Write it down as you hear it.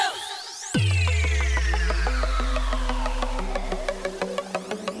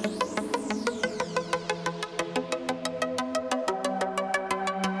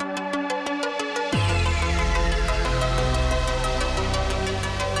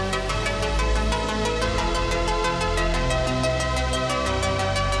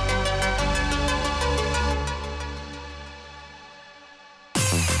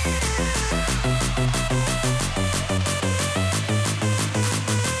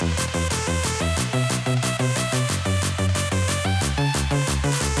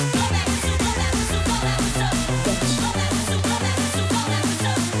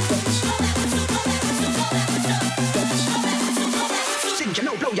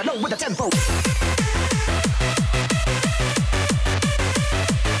you low with the tempo.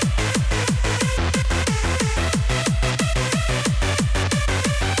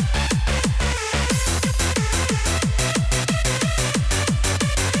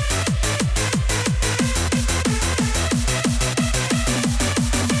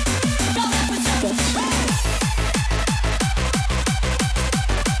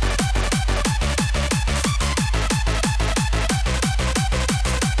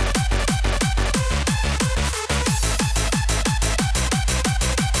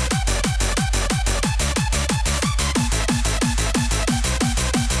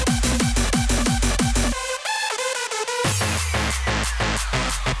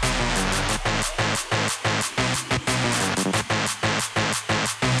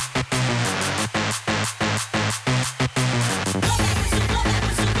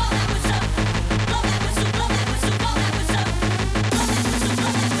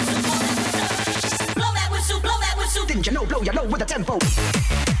 Blow your low with the tempo.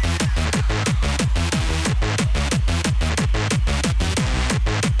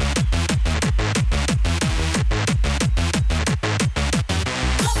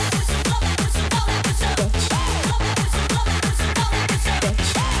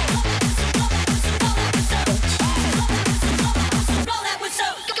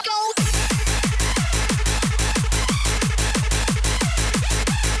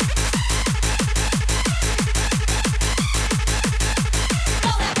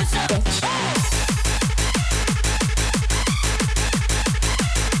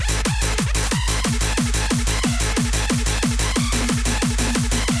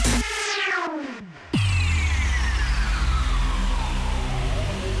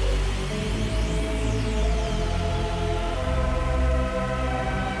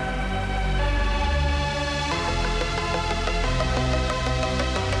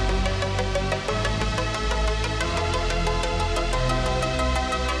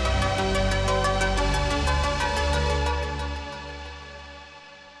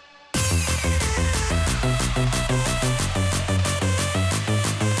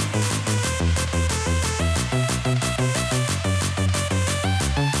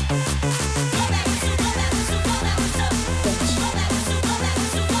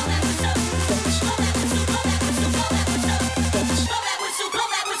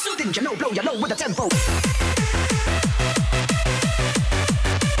 Blow your low with the tempo.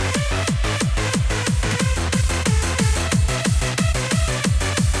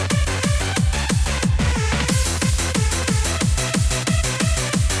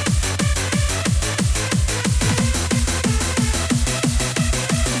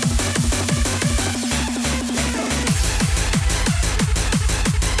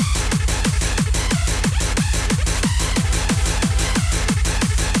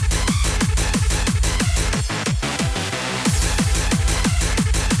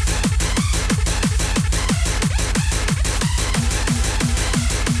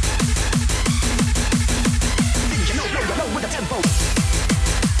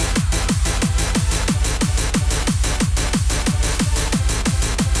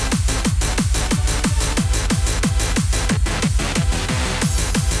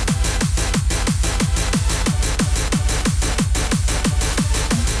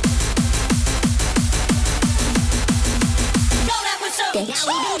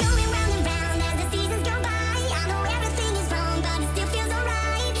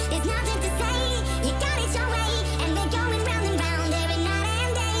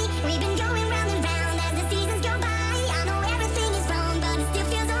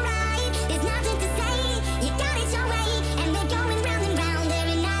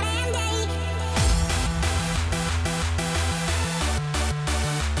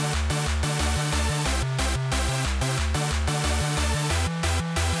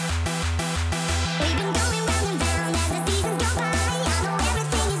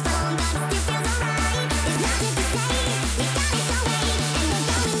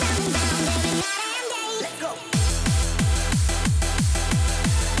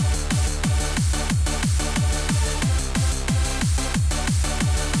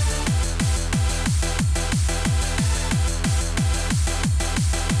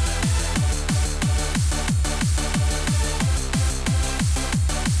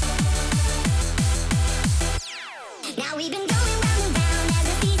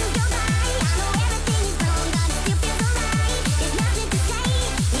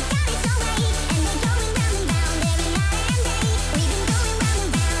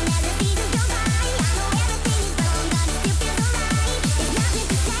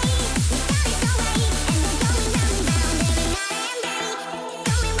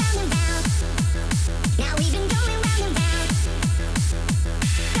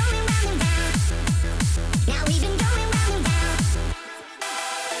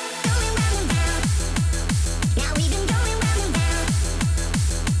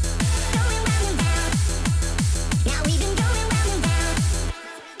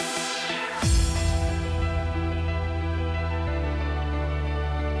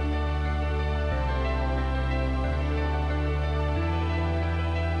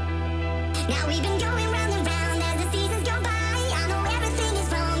 Now we've been going round and round as the seasons go by. I know everything is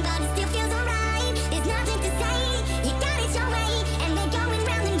wrong, but it still feels alright. There's nothing to say, you got it your way. And we're going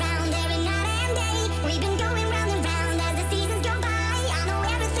round and round every night and day. We've been going round and round as the seasons go by. I know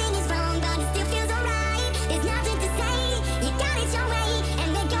everything is wrong, but it still feels alright. There's nothing to say, you got it your way. And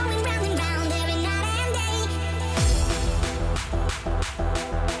we're going round and round every night and day.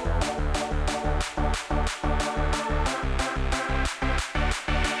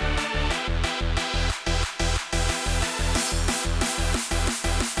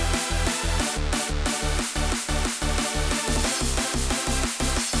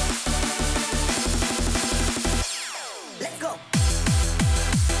 Let's go.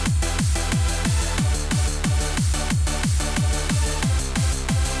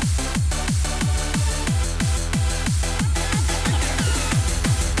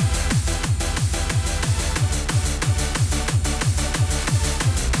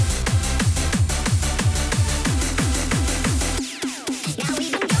 Now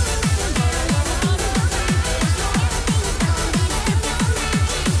we've been going round and round as the seasons go by.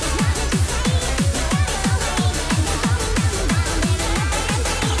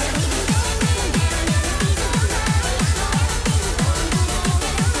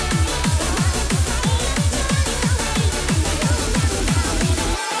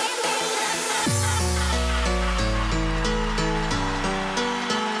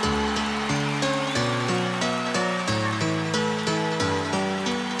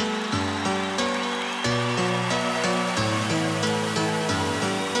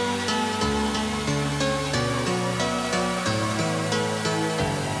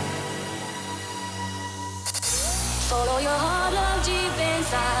 Follow your heart, love deep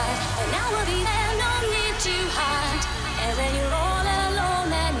inside, and I will be there, no need to hide. And when you're all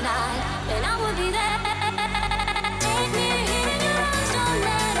alone at night, then I will be there. Take me in your arms, don't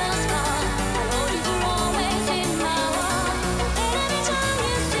let us part. I'll hold you for always in my heart. And every time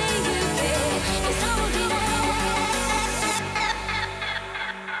you say you care, yes, I will be there.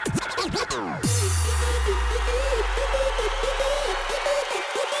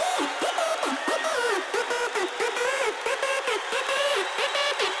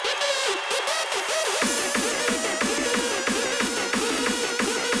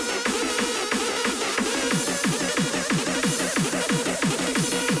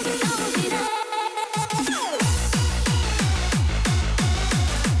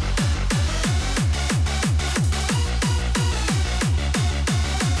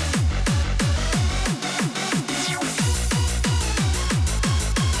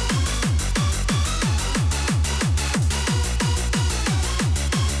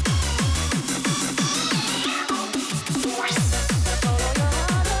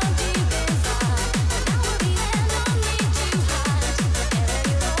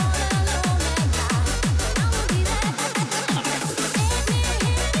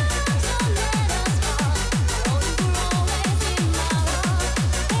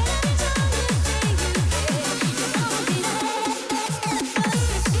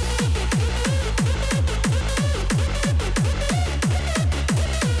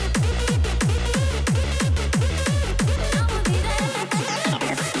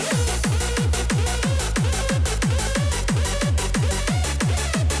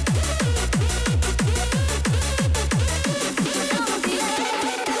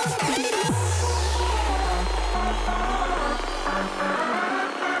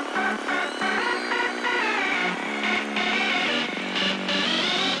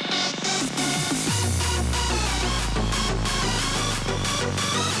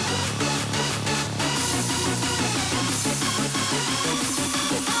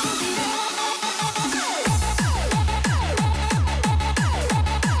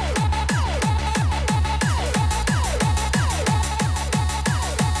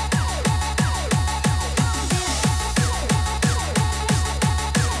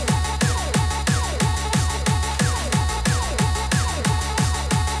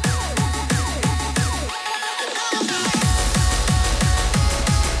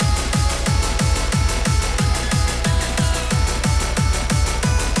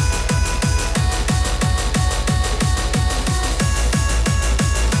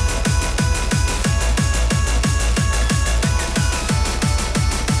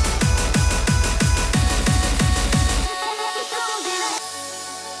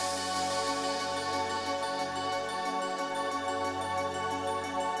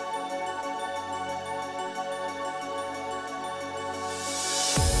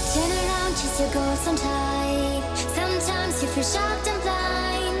 to go some time. Sometimes you feel shocked and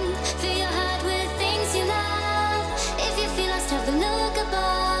blind. Fill your heart with things you love. If you feel lost, have a look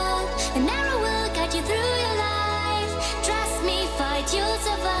above. And An arrow will guide you through your life. Trust me, fight, you'll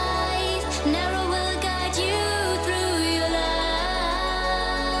survive. An arrow will guide you through your life.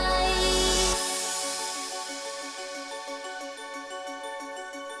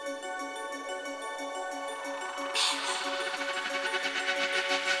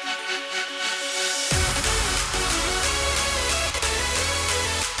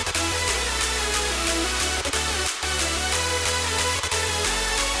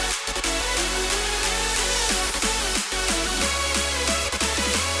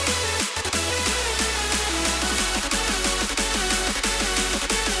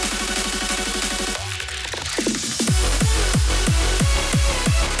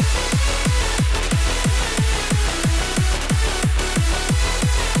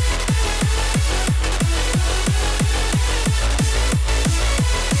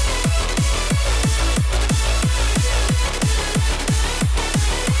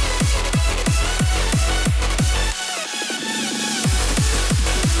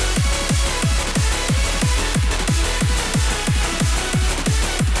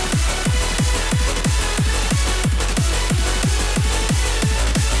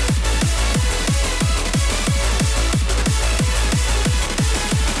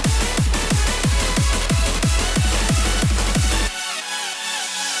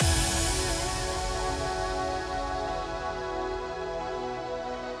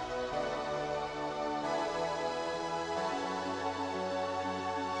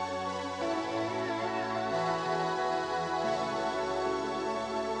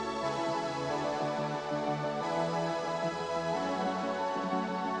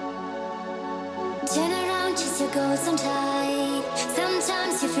 Turn around, chase your goals on tight.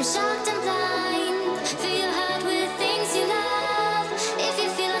 Sometimes you feel shocked and blind. Fill your heart with things you love. If you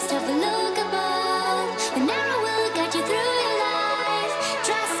feel lost, have a look above. An arrow will guide you through your life.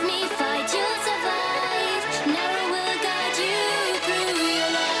 Trust me, fight, you'll survive. An arrow will guide you through your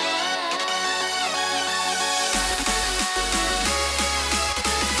life.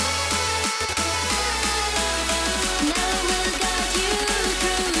 An arrow will guide you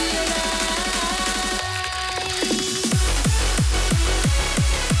through your life.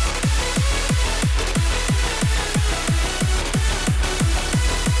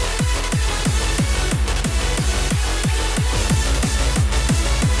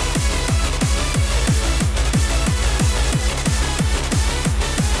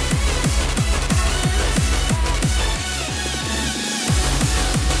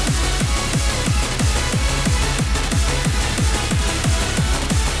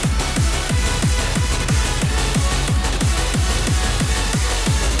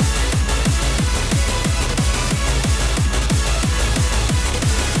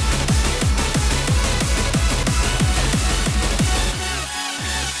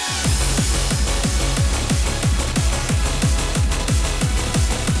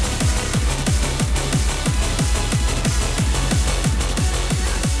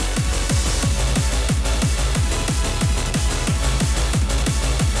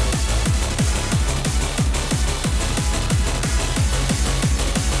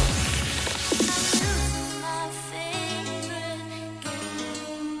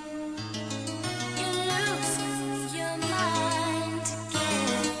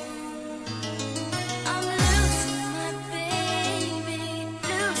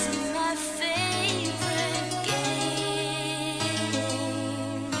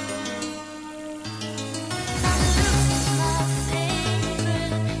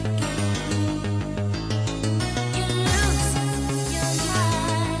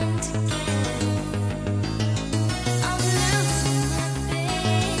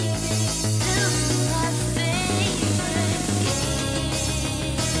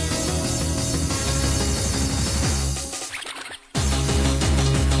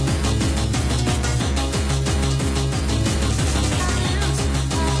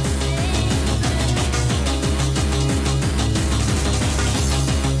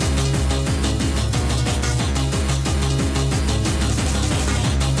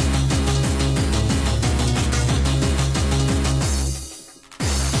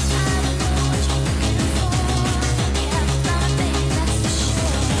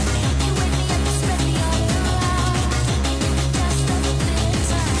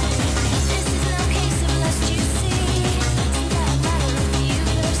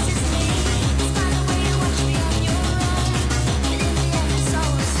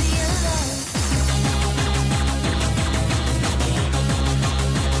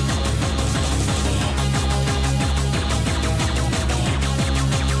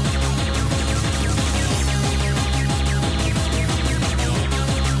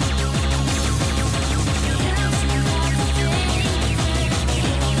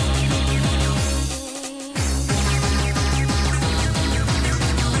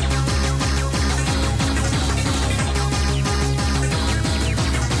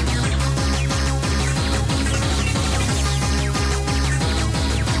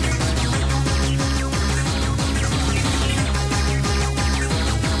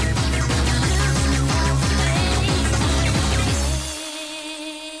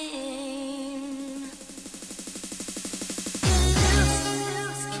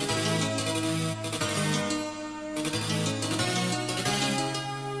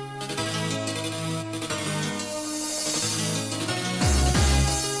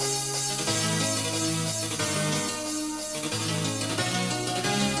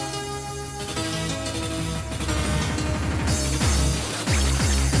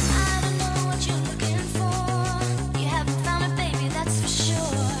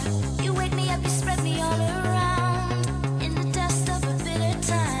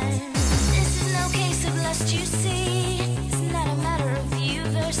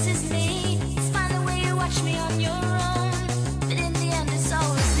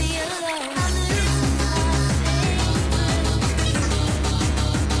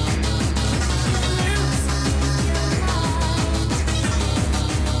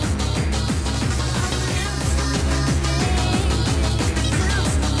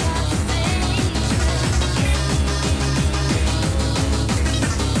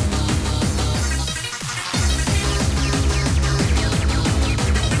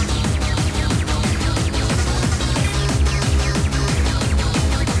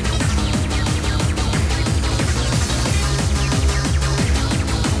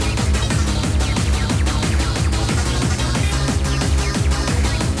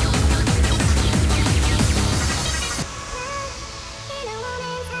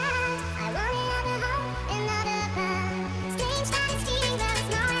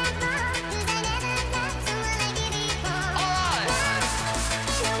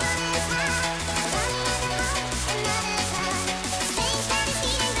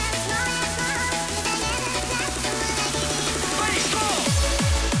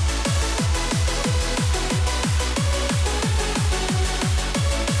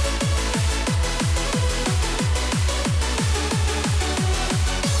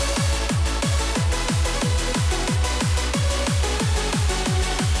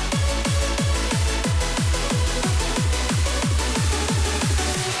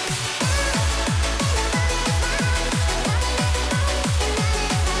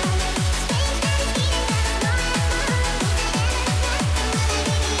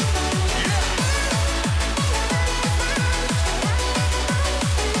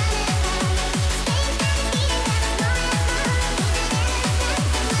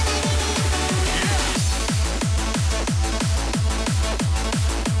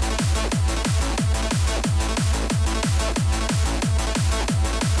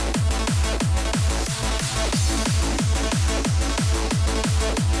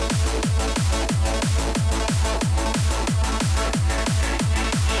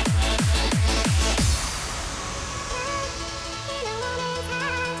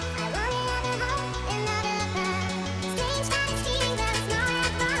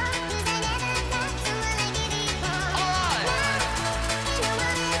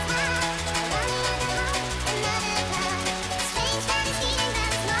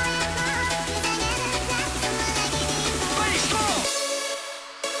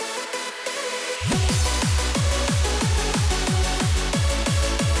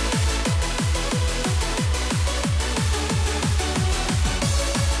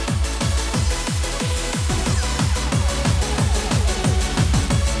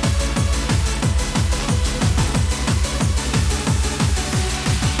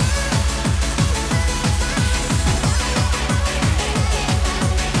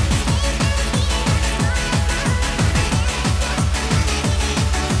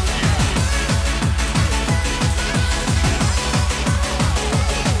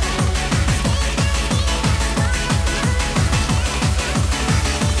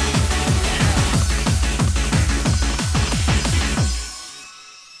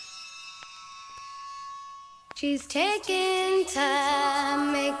 She's taking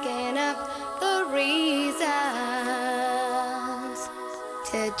time, making up the reasons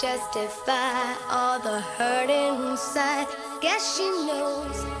to justify all the hurt inside. Guess she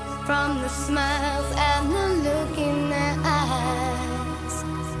knows from the smiles and the look in their eyes.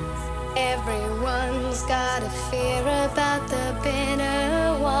 Everyone's got a fear about the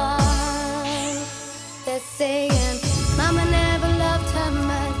bitter one. They're saying Mama never loved her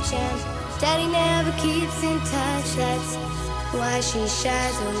much and Daddy never keeps in touch. That's why she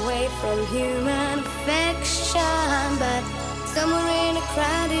shies away from human affection. But somewhere in a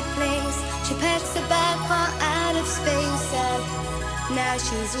crowded place, she packs her bag far out of space. And now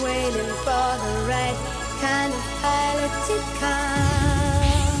she's waiting for the right kind of pilot to come.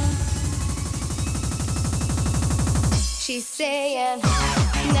 She's saying,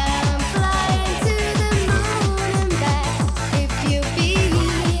 now I'm flying to the moon and back. If you be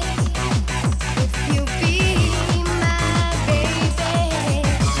my baby,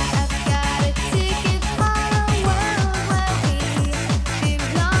 I've got a ticket for a world where we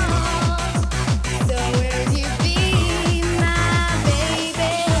belong. So will you be my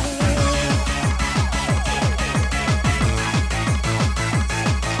baby?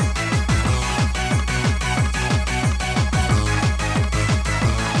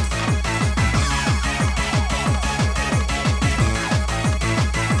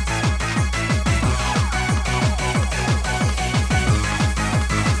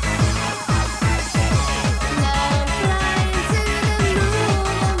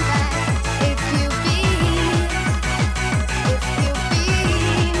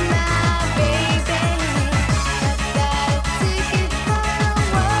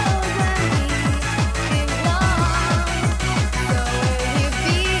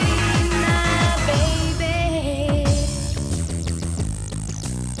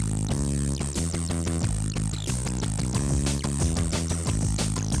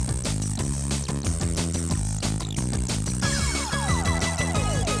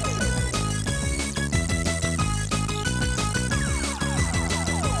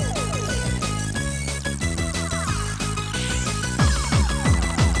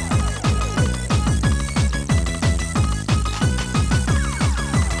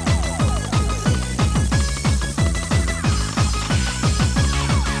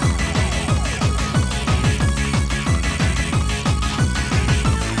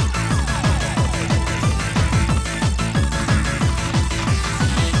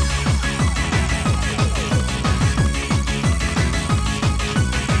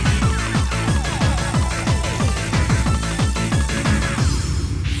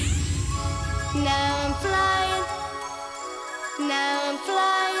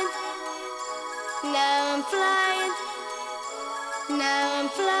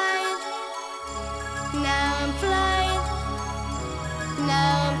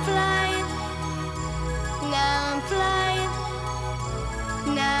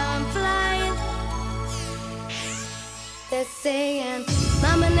 They're saying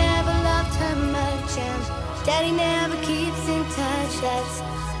Mama never loved her much and Daddy never keeps in touch. That's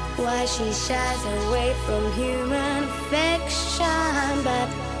why she shies away from human affection. But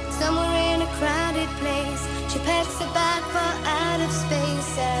somewhere in a crowded place, she packs her bag far out of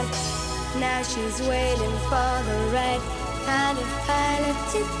space. And now she's waiting for the right kind of pilot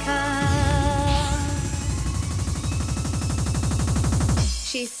to come.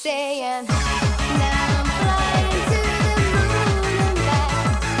 She's saying, now I'm flying to the moon and back.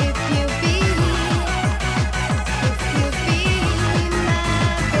 If you be my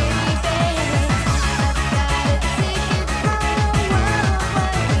baby, I've got a ticket for a world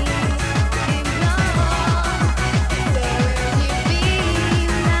where we belong. So will you be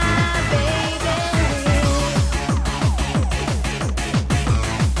my baby?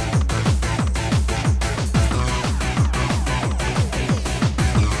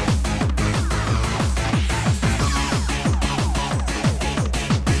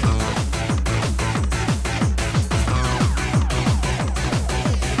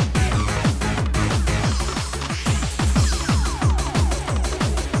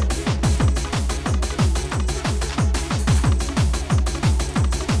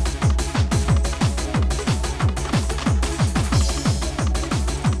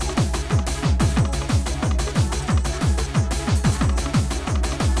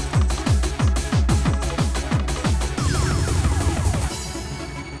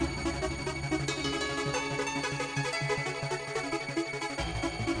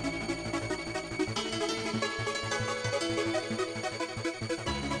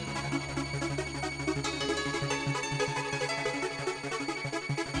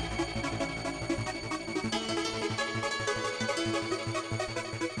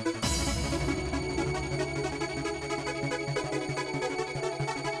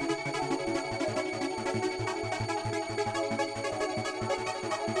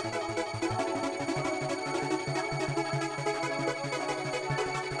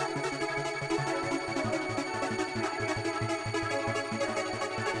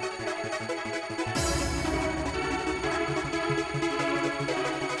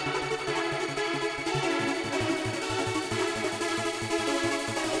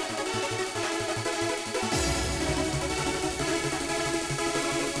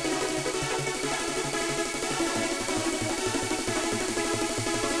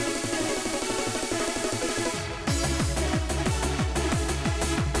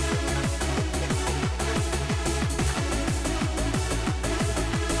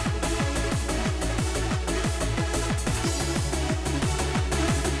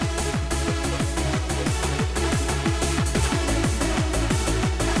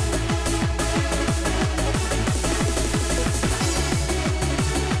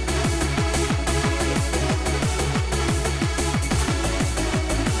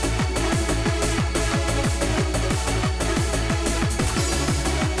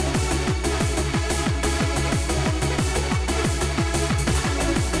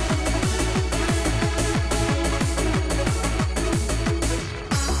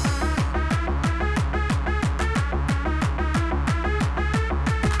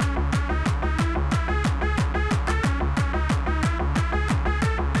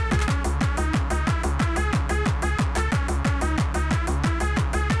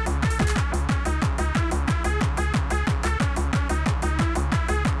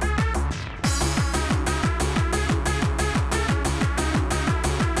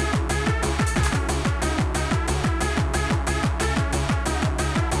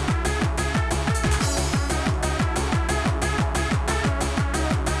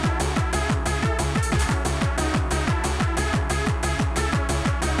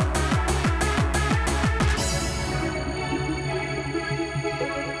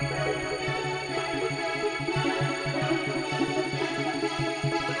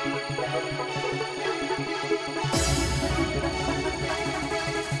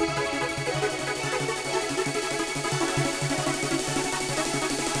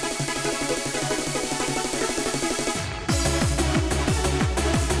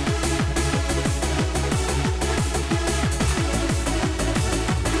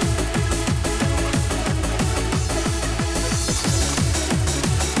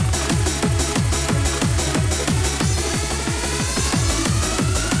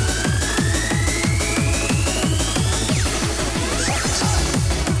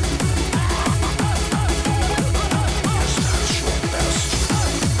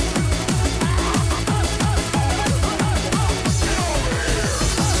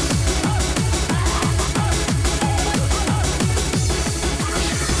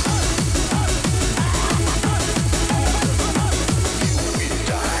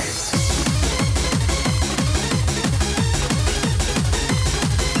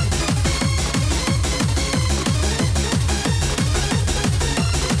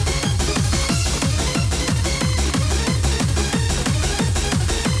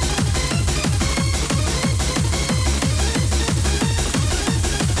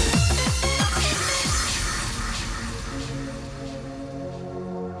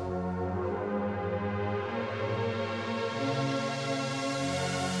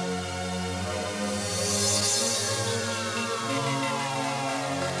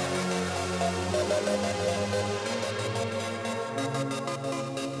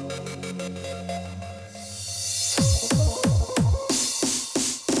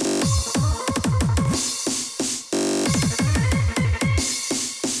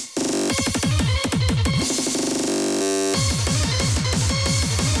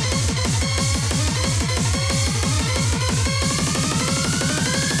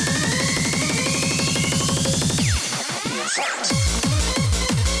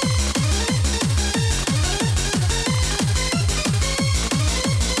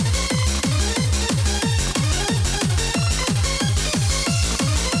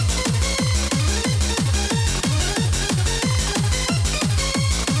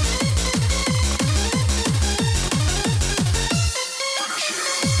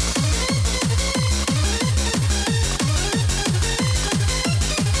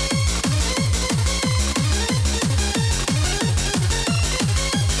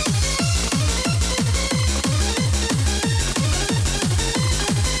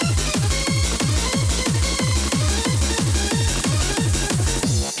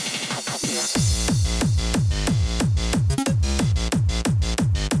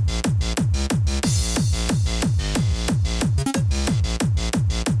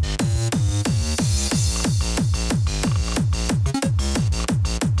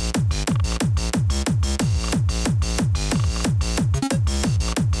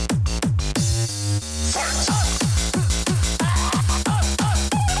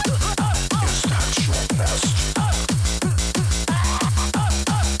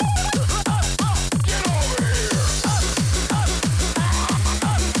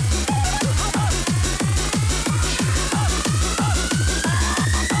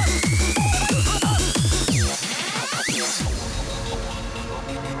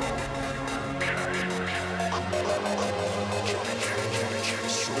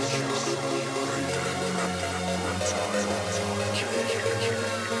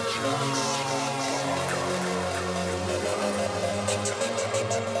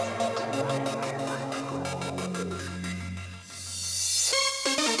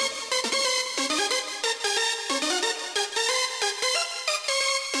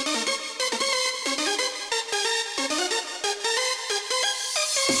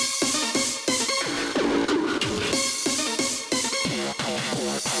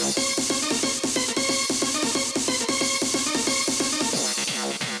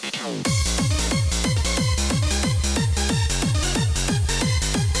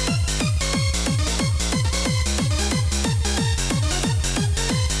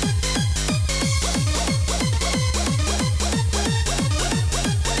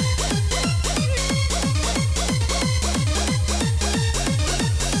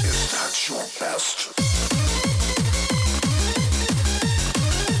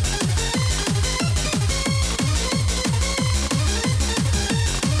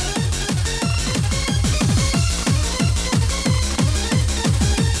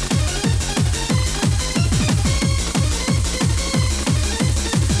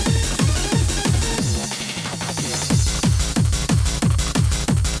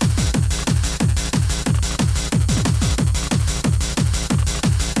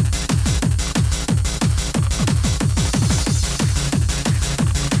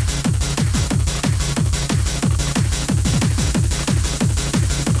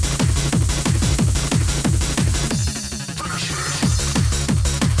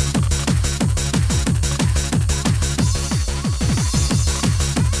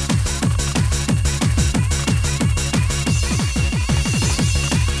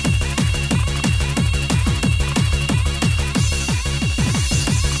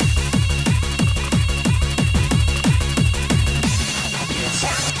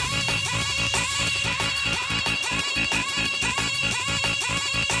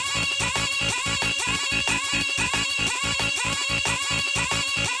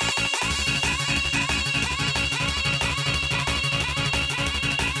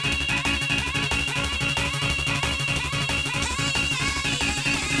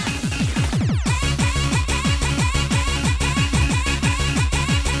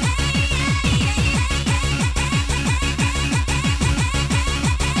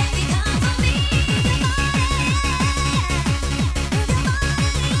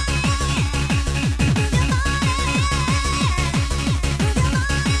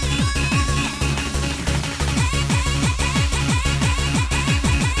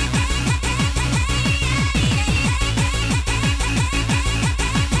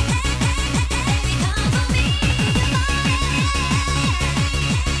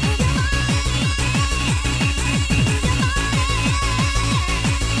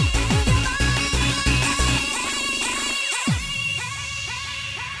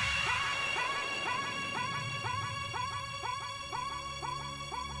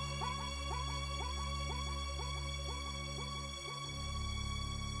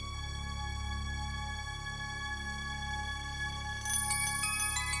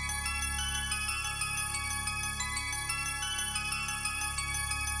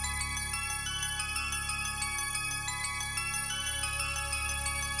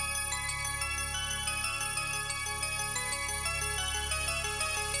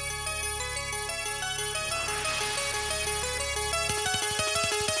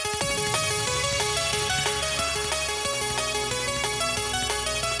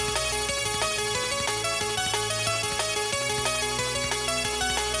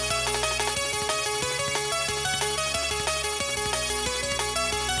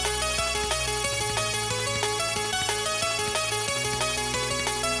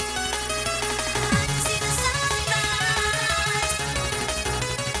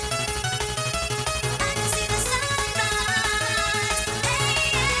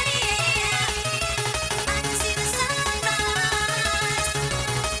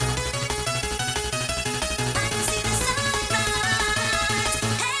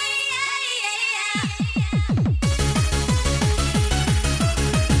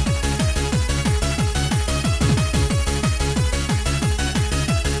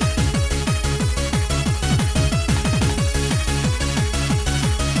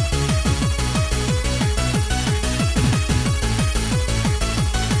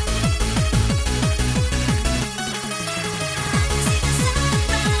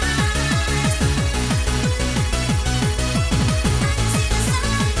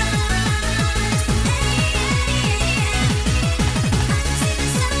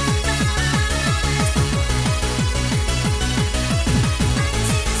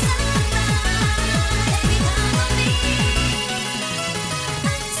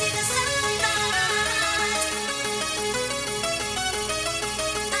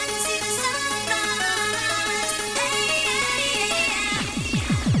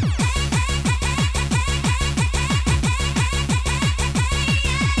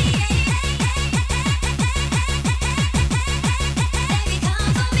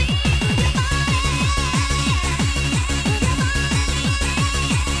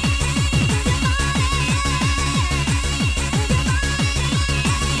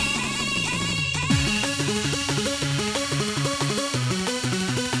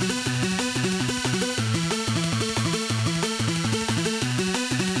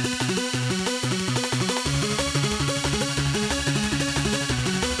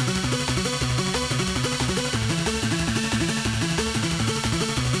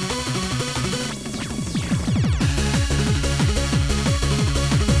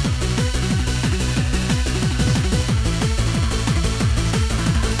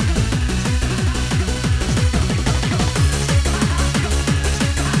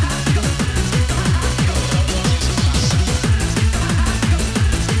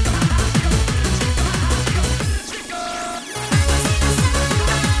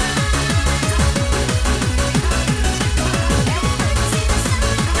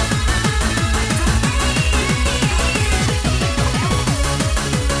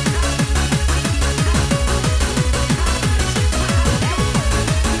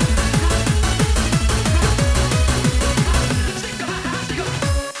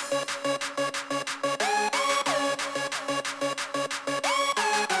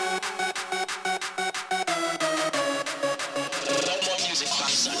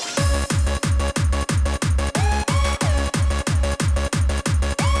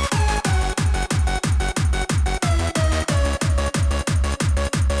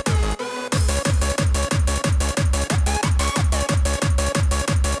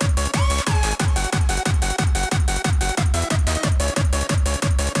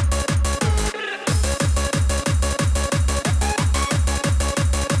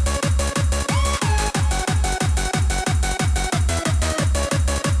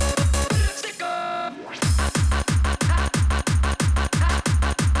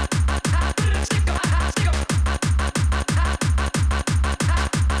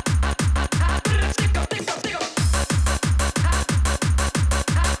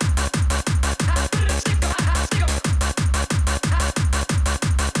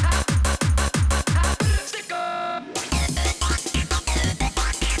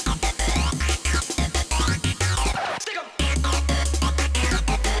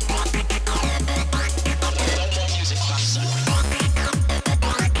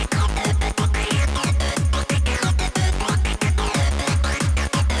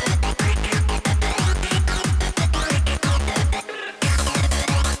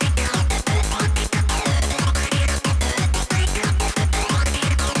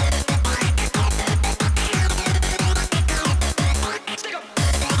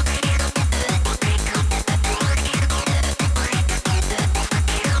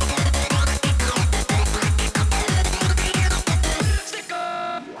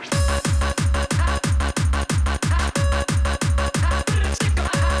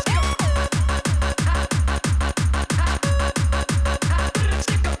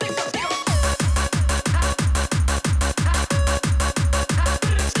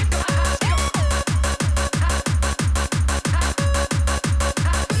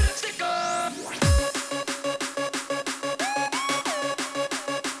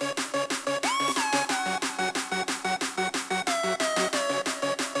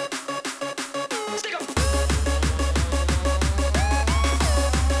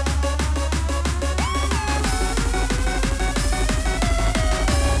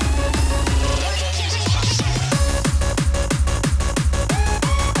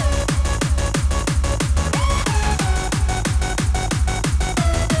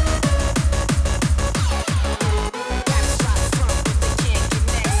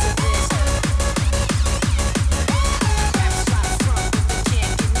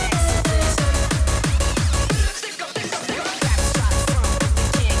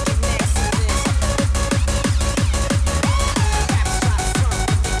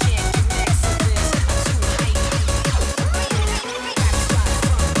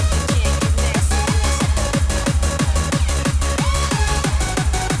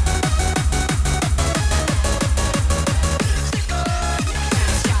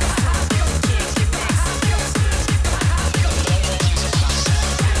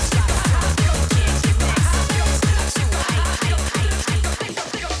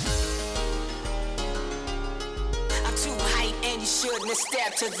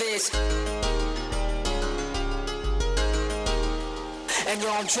 this. And yo,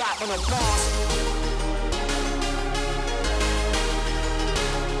 I'm dropping a bomb.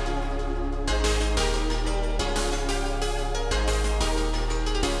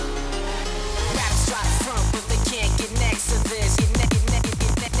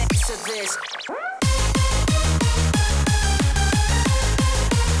 This.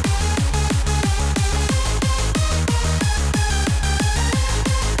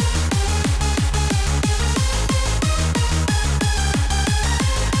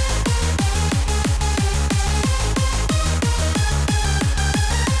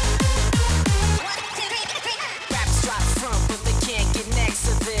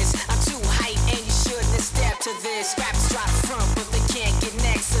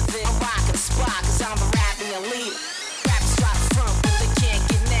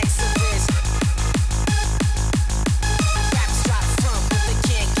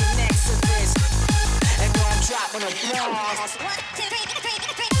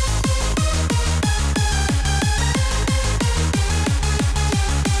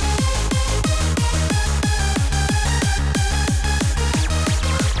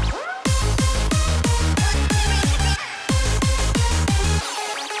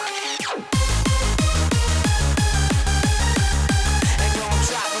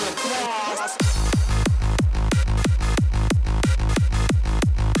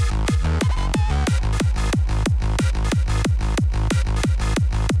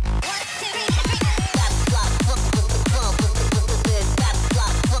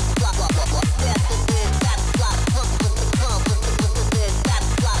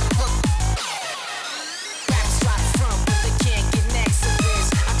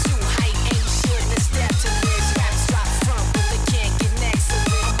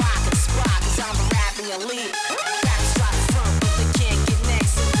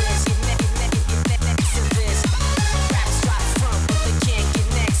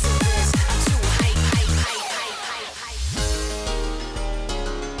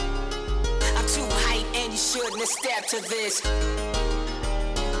 To this,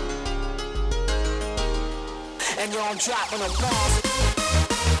 and yo, I'm dropping a bomb.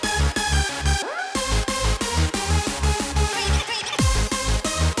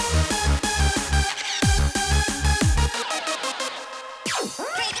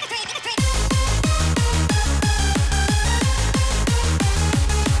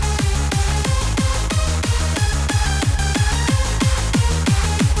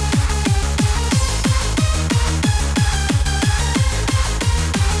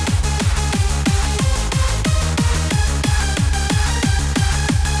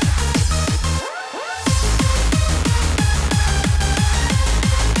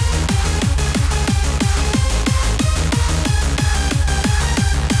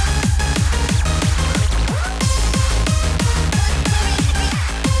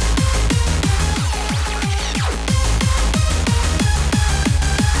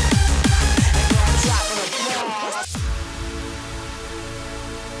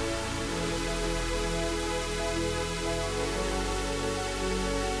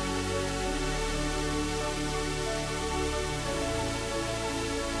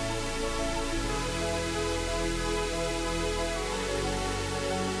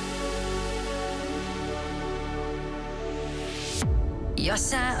 You're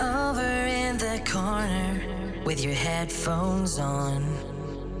sat over in the corner with your headphones on,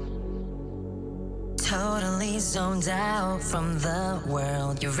 totally zoned out from the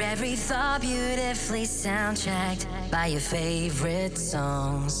world. Your every thought beautifully soundtracked by your favorite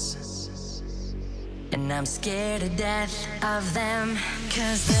songs. And I'm scared to death of them,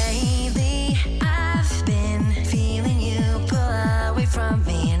 'cause lately I've been feeling you pull away from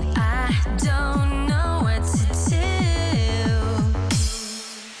me, and I don't know what to do.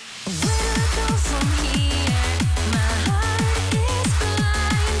 From here, my heart is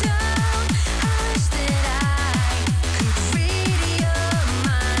blind. Oh, I wish that I could read your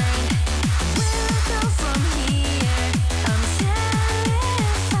mind. Where I go from here, I'm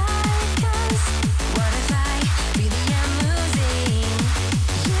terrified. 'Cause what if I really am losing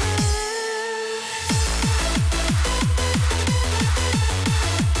you?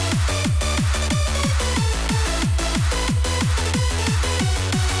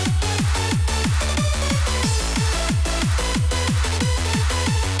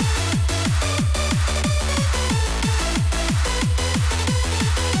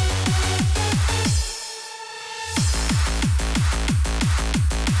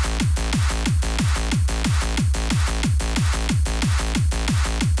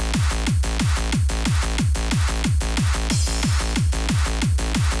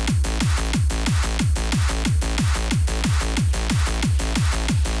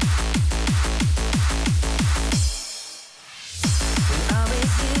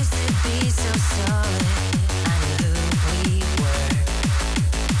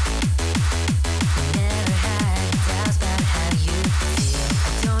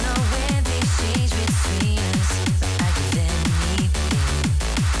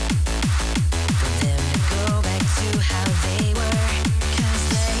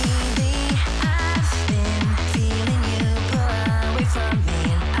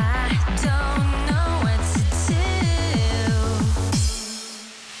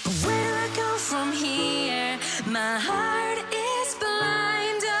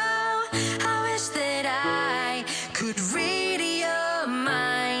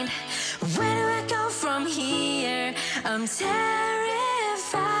 I'm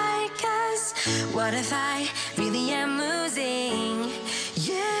terrified, 'cause what if I really am losing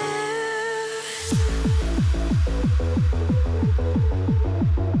you?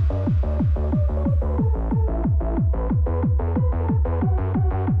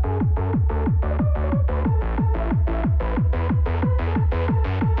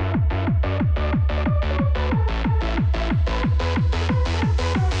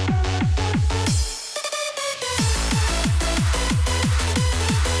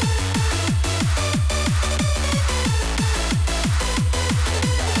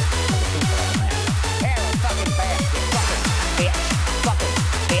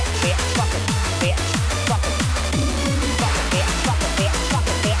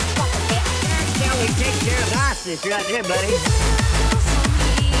 This right there, buddy.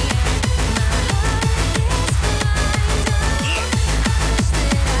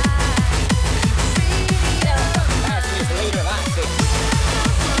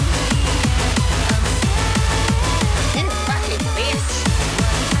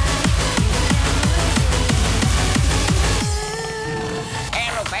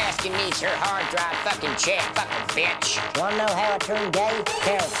 Needs her hard drive fucking check, fucking bitch. Wanna know how I turned gay?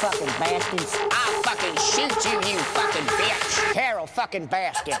 Carol fucking bastards. I'll fucking shoot you, you fucking bitch. Carol fucking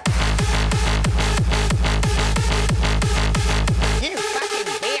bastard. You fucking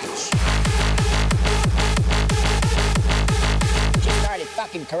bitch. She started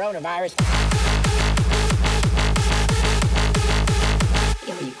fucking coronavirus.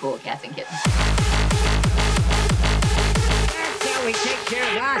 Yeah, well, you cool cats and kittens. We take care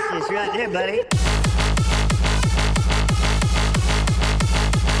of us right there, buddy.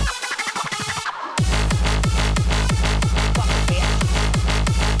 Fucking bitch.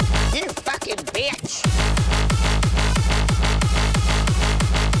 You fucking bitch.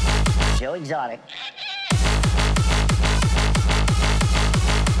 Joe Exotic.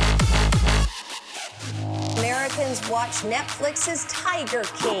 Americans watch Netflix's Tiger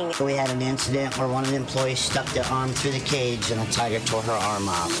King. We had an incident where one of the employees stuck their arm through the cage and a tiger tore her arm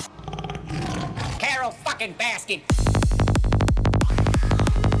off. Carol fucking basket.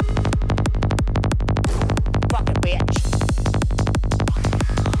 Fucking bitch.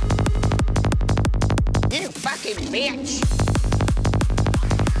 You fucking bitch.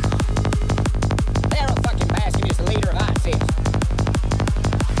 Carol fucking basket is the leader of ISIS.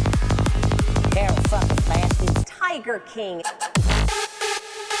 Carol fucking bastards. Tiger King.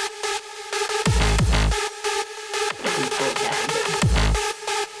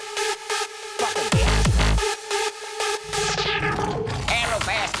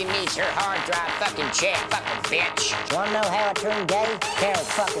 Needs her hard drive fucking check, fucking bitch. Wanna know how I turned gay? Carol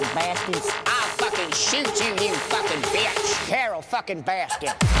fucking bastards. I'll fucking shoot you, you fucking bitch. Carol fucking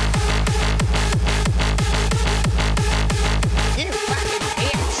bastard. You fucking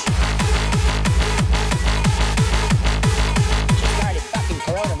bitch. She started fucking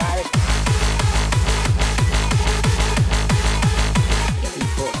coronavirus. Yeah, you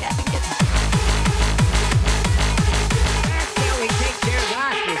cool cats and kittens. We take care of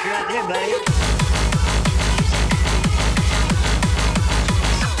us right there, buddy.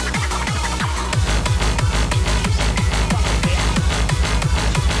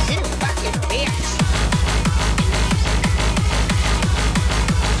 You fucking bitch.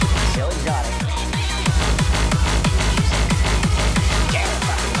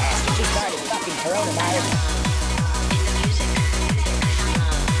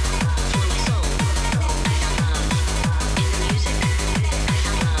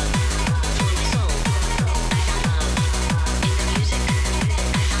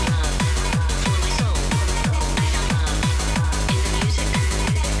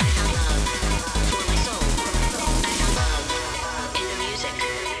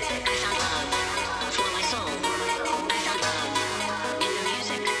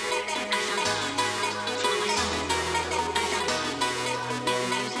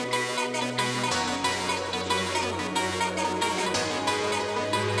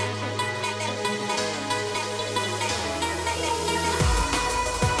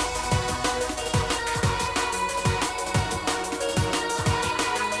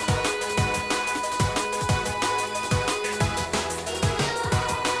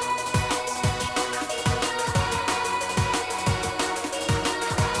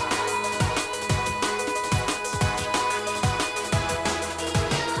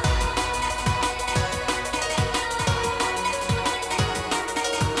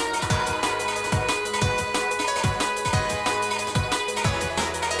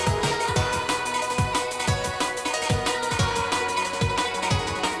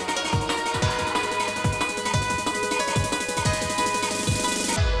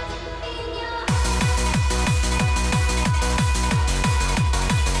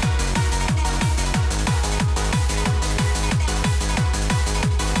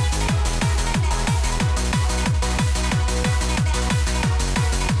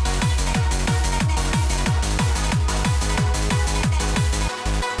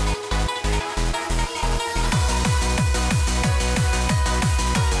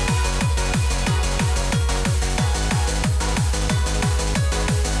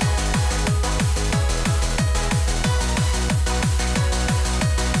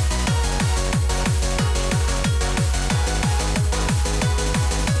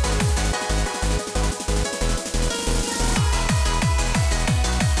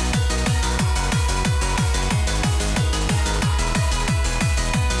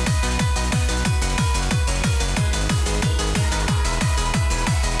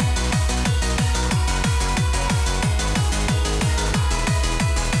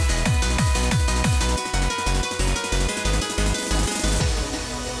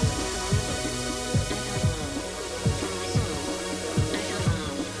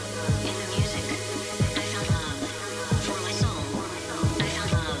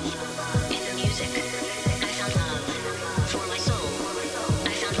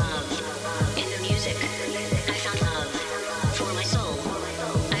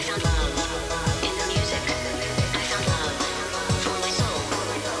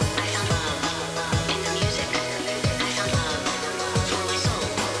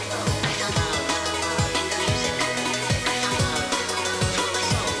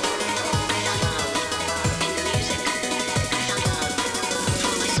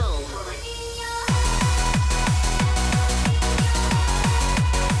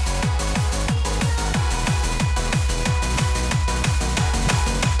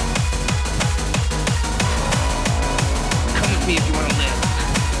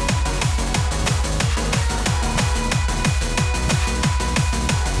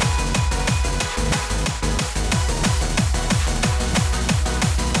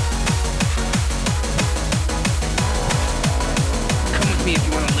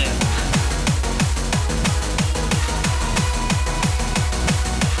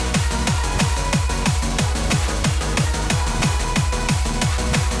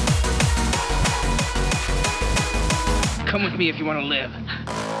 Come with me if you want to live.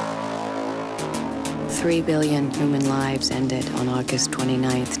 3 billion human lives ended on August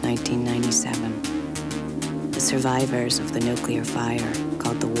 29th, 1997. The survivors of the nuclear fire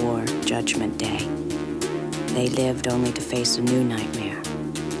called the war Judgment Day. They lived only to face a new nightmare,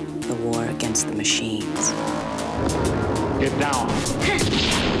 the war against the machines. Get down.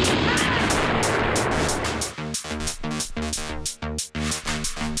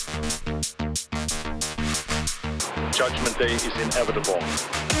 Judgment Day is inevitable.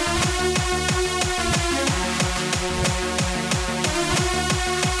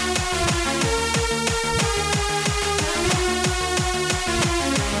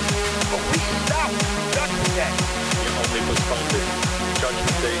 But we stopped Judgment Day. You only postponed it.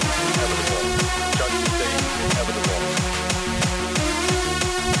 Judgment Day is inevitable. Judgment Day is inevitable.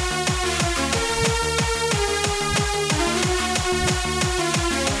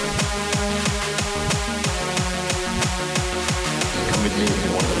 Come with me if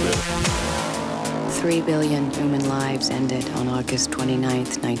you want to live. 3 billion human lives ended on August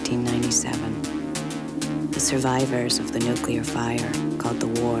 29th, 1997. The survivors of the nuclear fire called the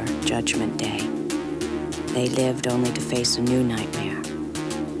war Judgment Day. They lived only to face a new nightmare,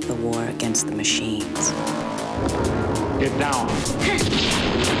 the war against the machines. Get down.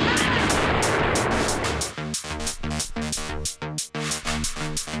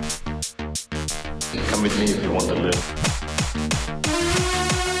 Come with me if you want to live.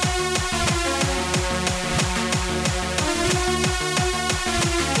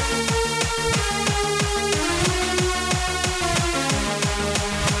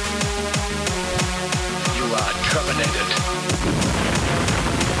 You are terminated.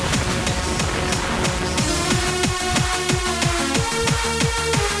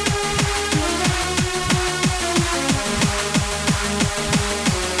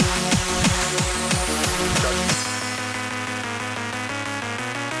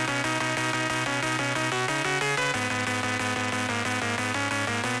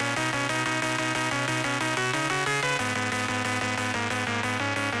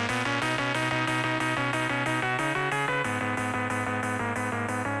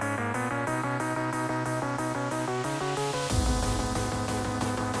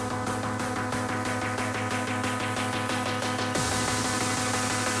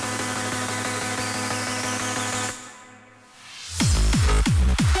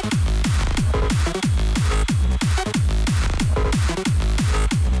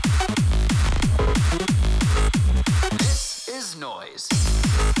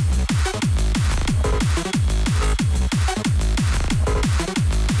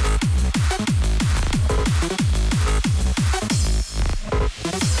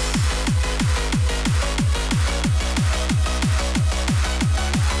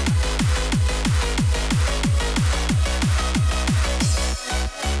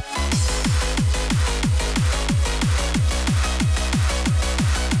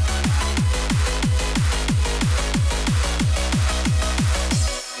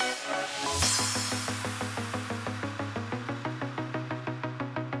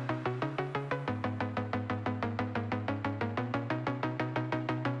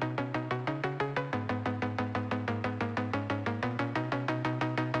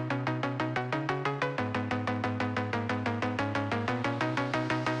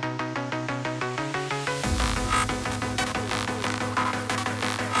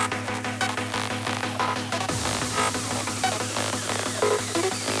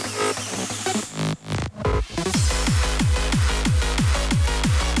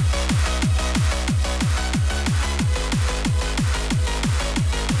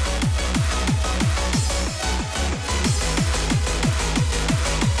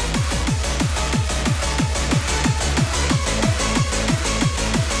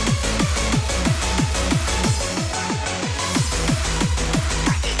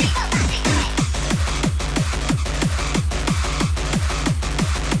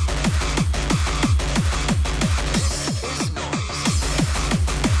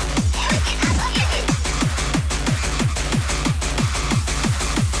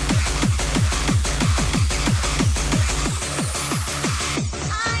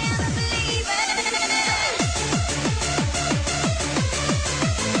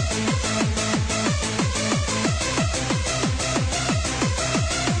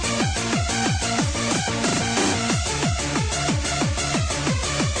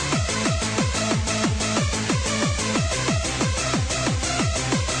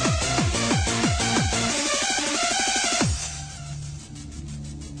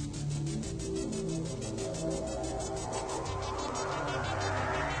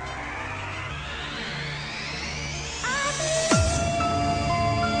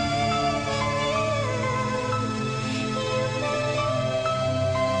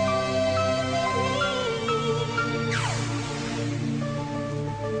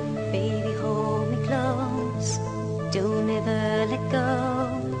 Baby, hold me close, don't ever let go.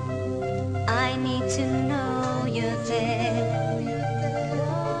 I need to know you're there.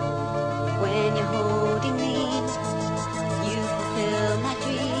 When you're holding me, you fulfill my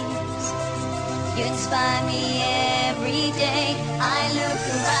dreams. You inspire me every day. I look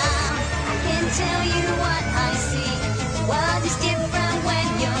around, I can tell you what I see. The world is different when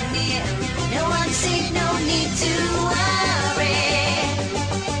you're near. No one's safe, no need to worry.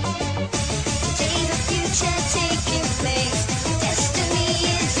 Days of future taking place. Destiny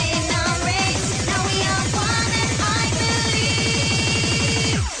is in our race. Now we are one and I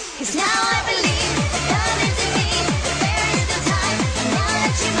believe. 'Cause now I believe that love is in me. That there is no time. And now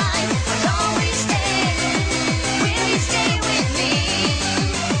that you're mine, I'll always stay. Will you stay with me?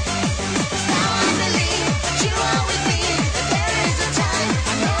 'Cause now I believe that you are with me. That there is no time.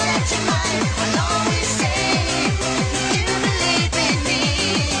 I know that you're mine. I'll always stay. Do you believe in me?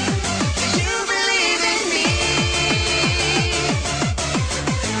 Do you believe in me?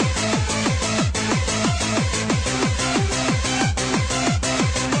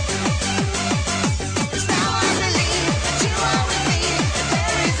 'Cause now I believe that you are with me. That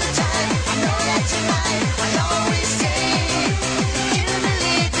there is no time. I know that you're mine. I'll always stay. Do you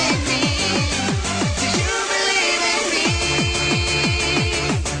believe in me? Do you believe in me?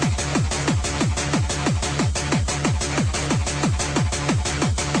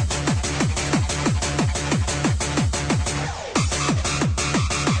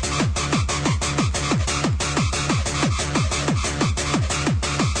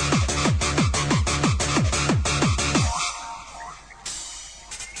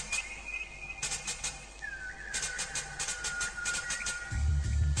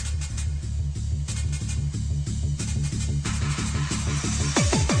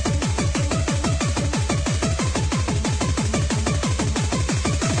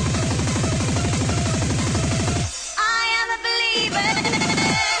 I am a believer.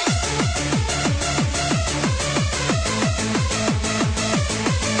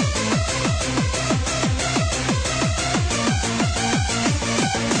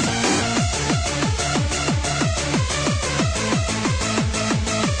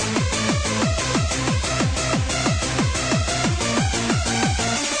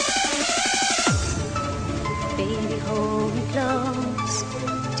 Baby, hold me close,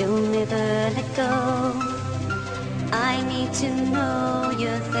 don't ever let go. I need to know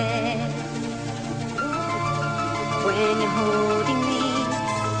you're there. When you're holding me,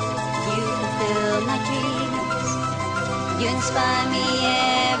 you fulfill my dreams. You inspire me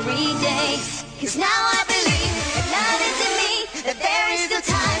every day. 'Cause now I believe that love is in me. That there is no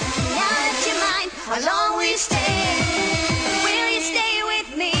time. Now that you're mine, I'll always stay. Will you stay with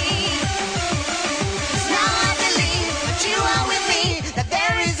me? 'Cause now I believe that you are with me. That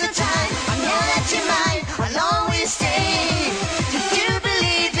there is no time. I know that you're mine. I'll always stay. Do you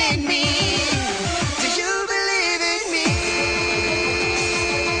believe in me? Do you believe in me?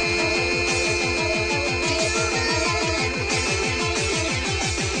 Do you believe in me?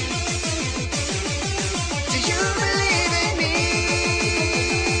 Do you believe in me?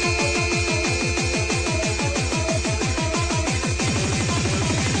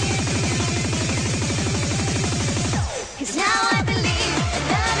 'Cause now I believe that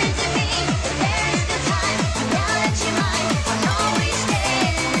love is in me. That there is no time. And now that you're mine, I'll always stay.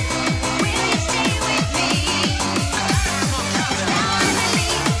 Will you stay with me? 'Cause now I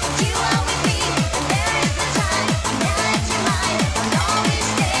believe that you are with me. That there is no time. And now that you're mine, I'll always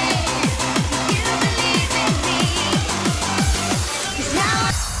stay. Do you believe in me? 'Cause now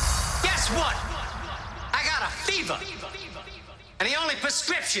Guess what? I got a fever. And the only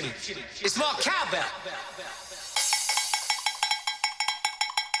prescription is more cowbell.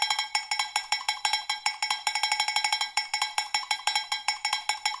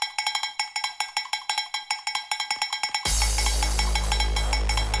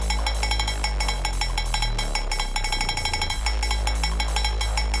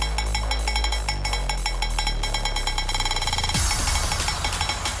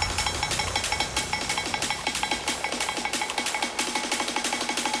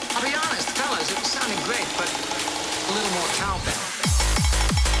 I'll be honest, fellas, it was sounding great, but a little more cowbell.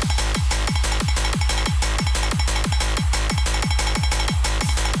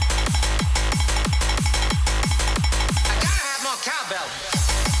 I gotta have more cowbell.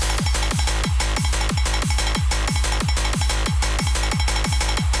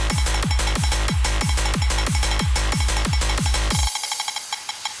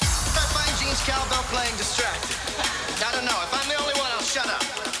 I find Gene's cowbell playing distracting. I don't know. If I'm the only one, I'll shut up.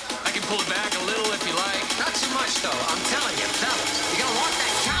 I can pull it back a little if you like. Not too much, though. I'm telling you, fellas, you're gonna want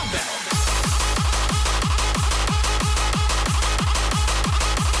that cowbell.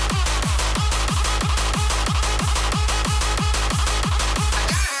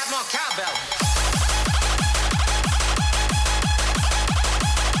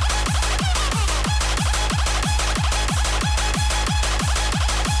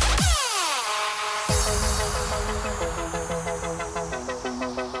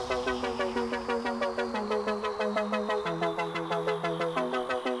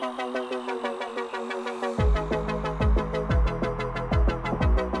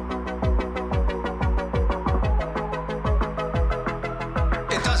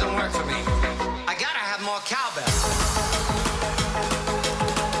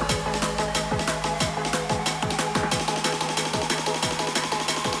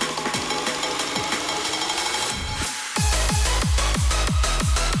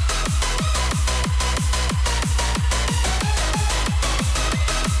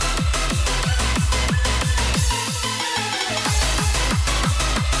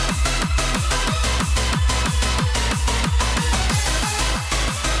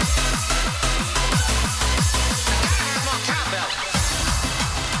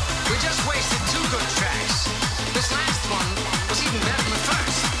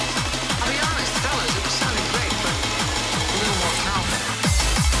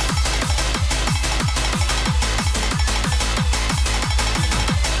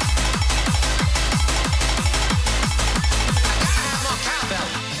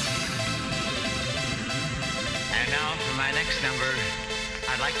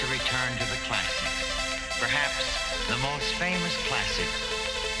 return to the classics. Perhaps the most famous classic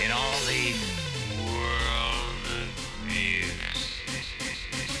in all the world of music.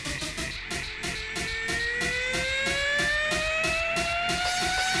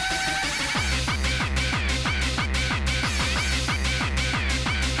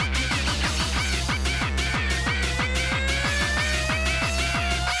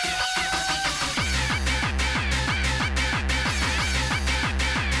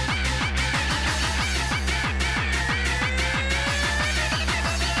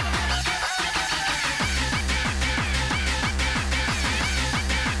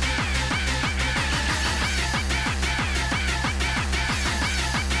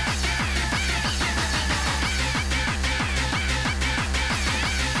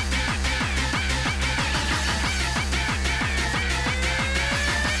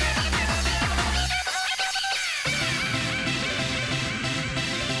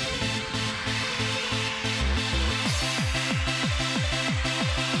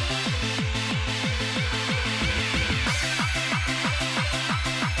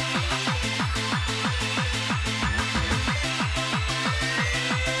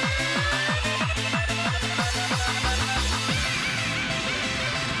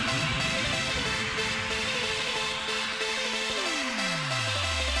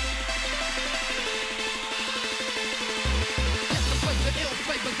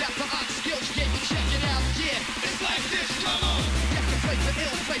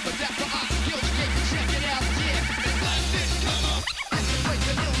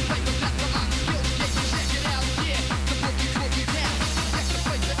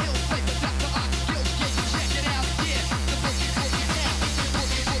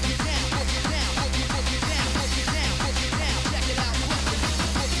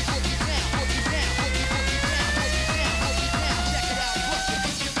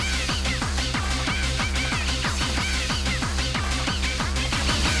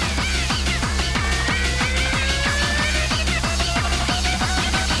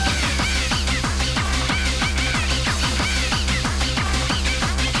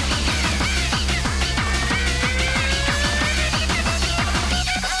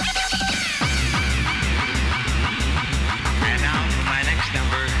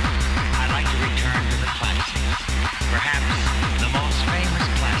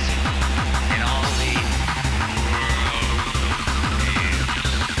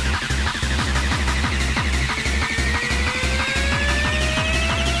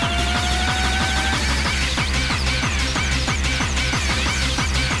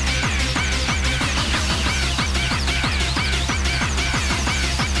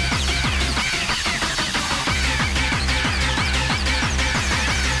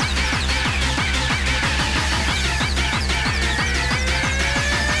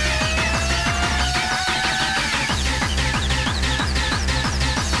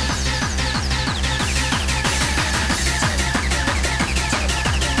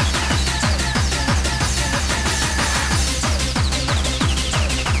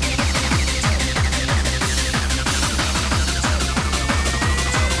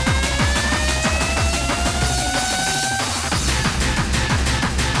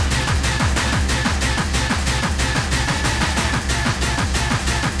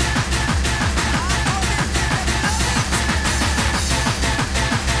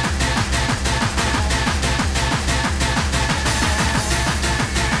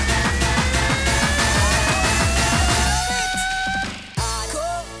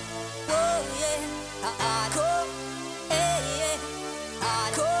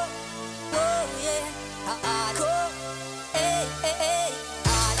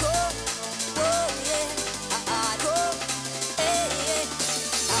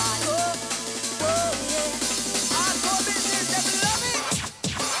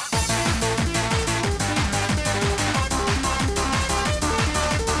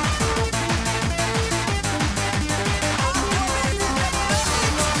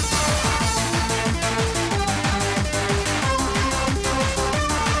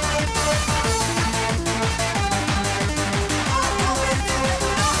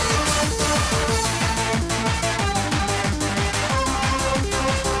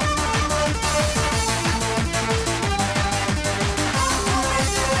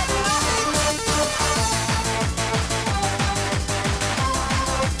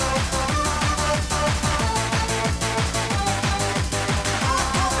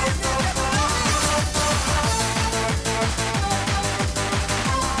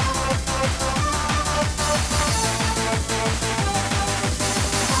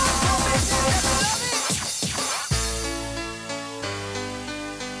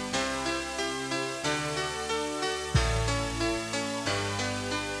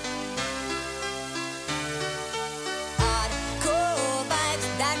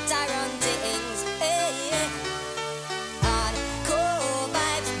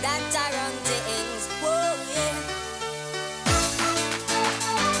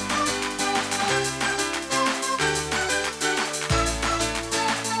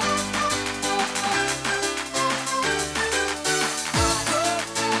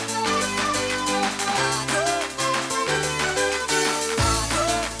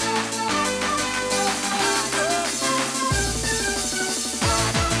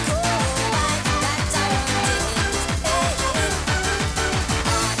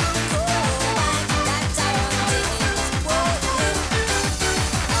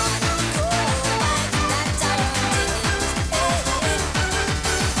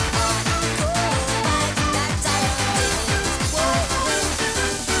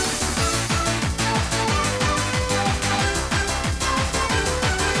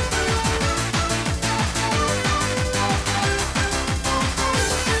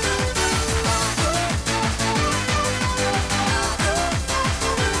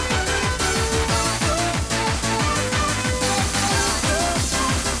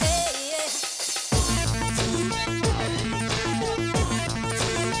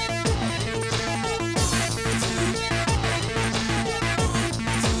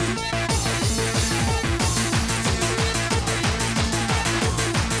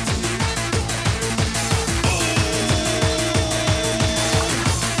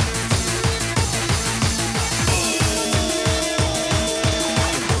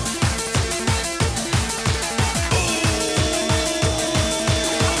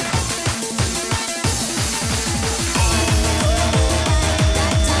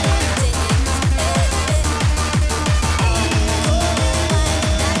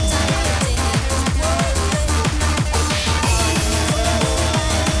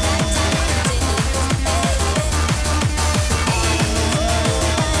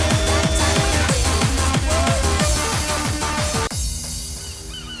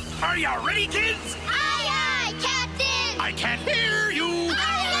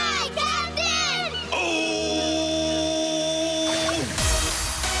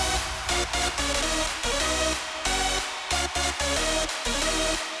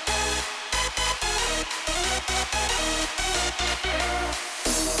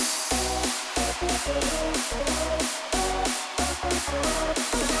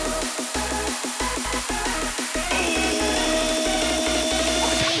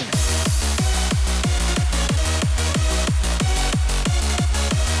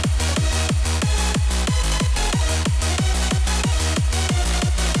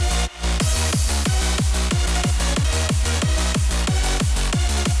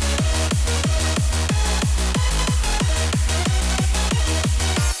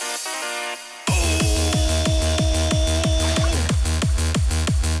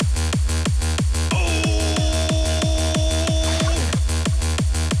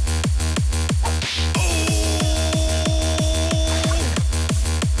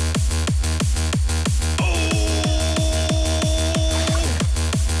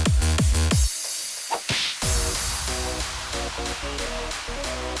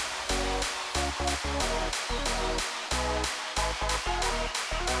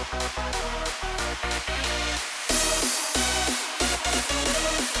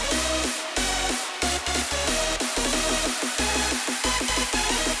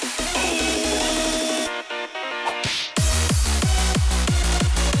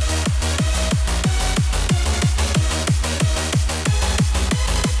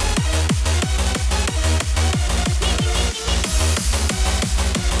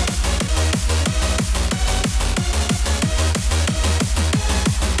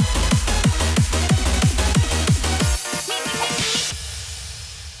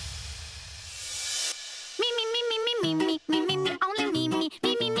 Me, me,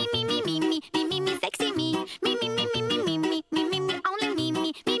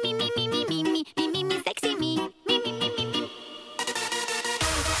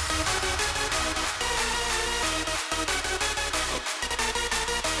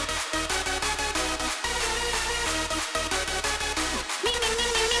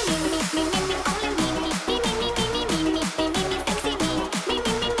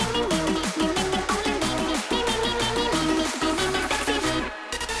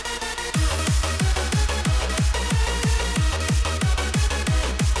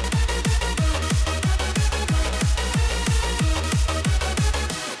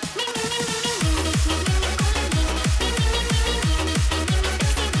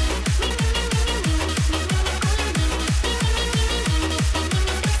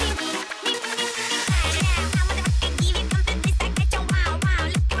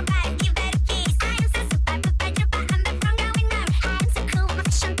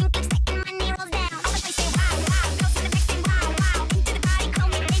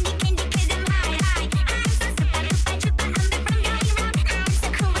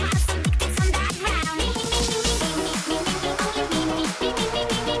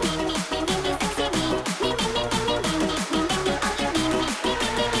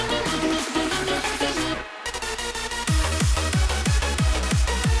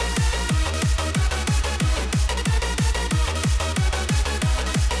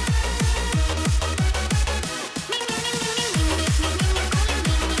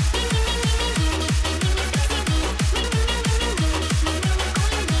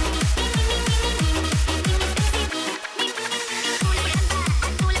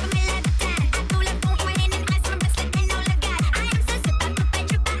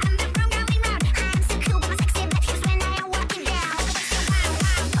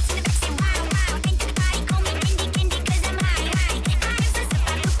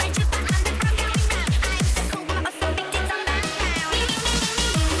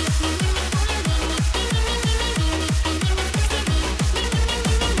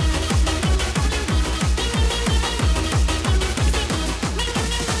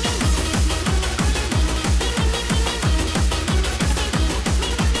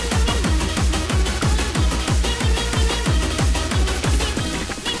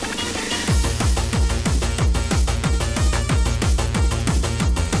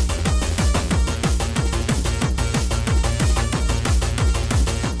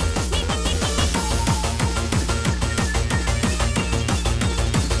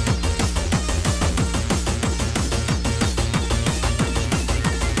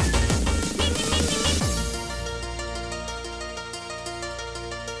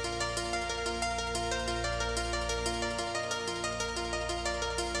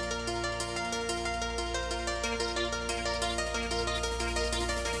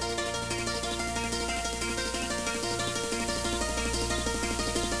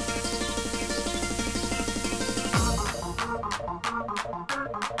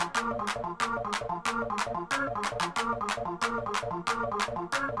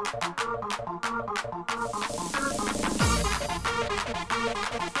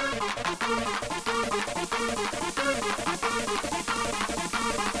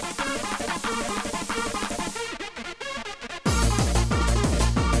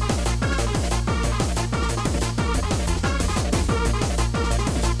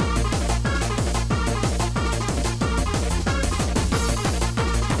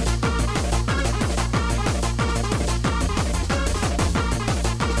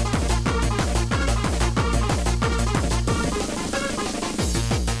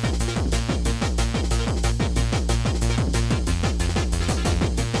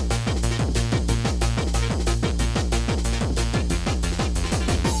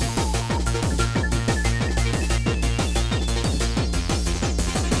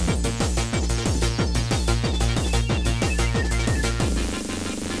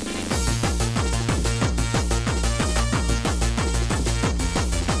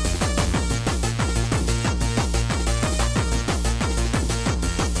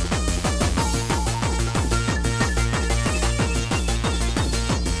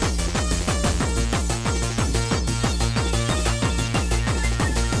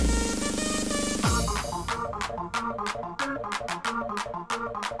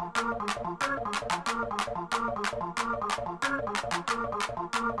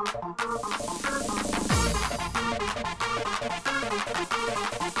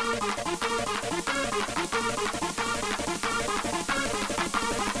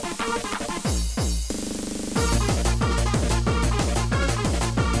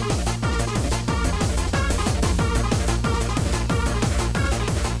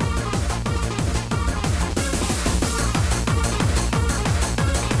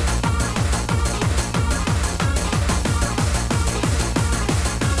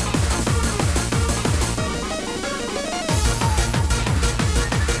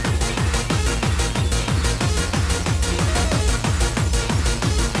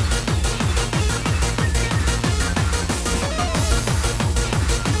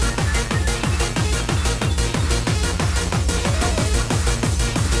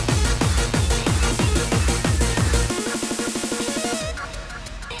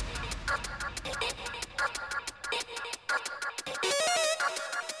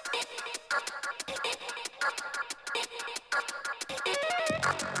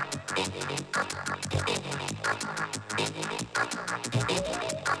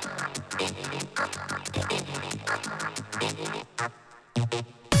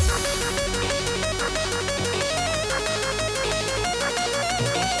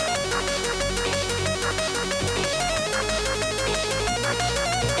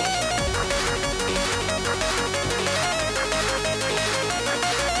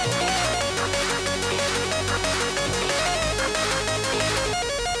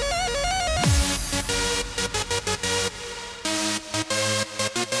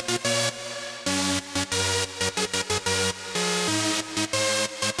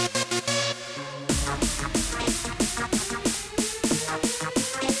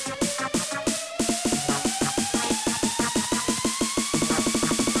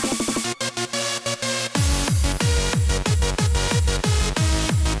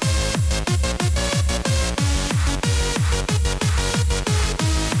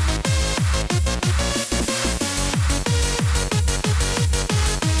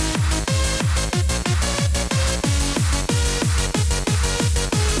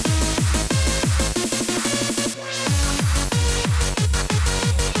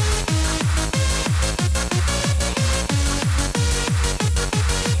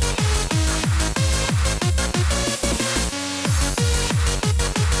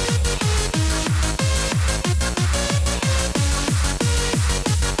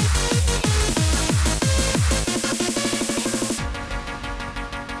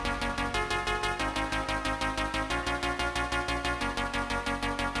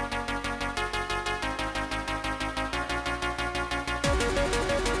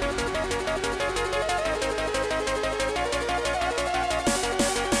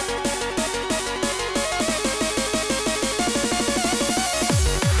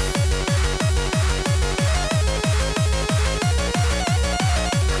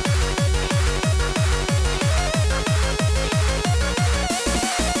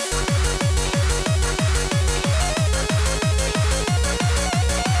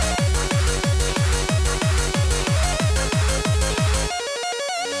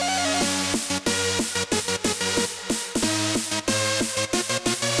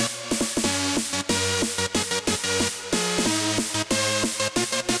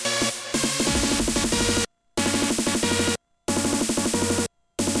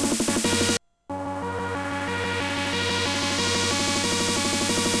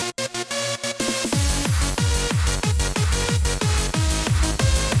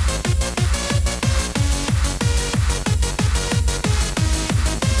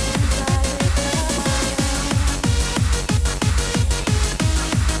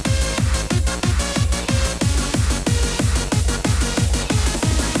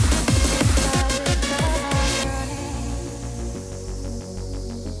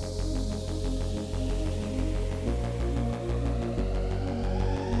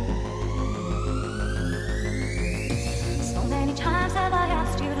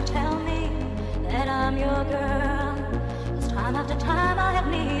 your girl. 'Cause time after time I have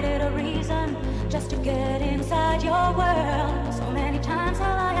needed a reason just to get inside your world. So many times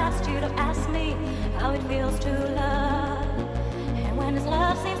have I asked you to ask me how it feels to love. And when this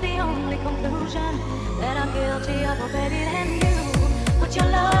love seems the only conclusion that I'm guilty of, oh baby, then you put your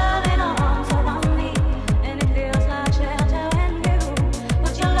loving arms around me, and it feels like shelter when you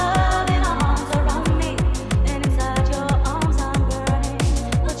put your loving arms around me, and inside your arms I'm burning.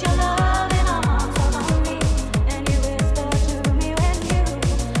 Put your loving arms around me, and you whisper to me when you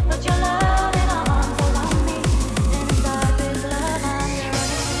put your loving arms around me, and inside this love I'm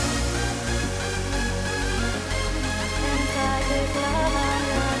yearning. And inside this love I'm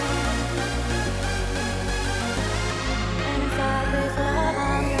yearning. And inside this love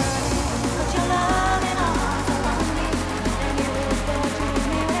I'm yearning. Put your loving arms around me, and you whisper to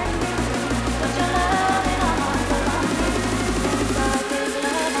me when you put your loving arms around me, and inside this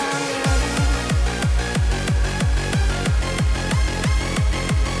love I'm yearning.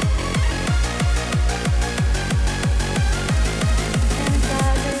 And inside this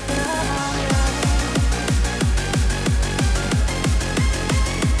love I'm yearning. Put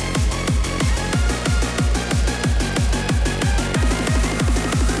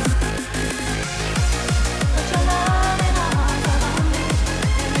your loving arms around me,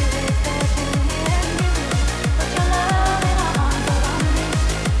 and you whisper to me when you put your loving arms around me,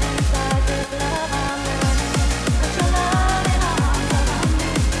 and inside this love I'm yearning. Put your loving arms around me,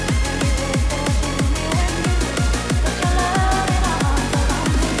 and you whisper to me when you put your loving arms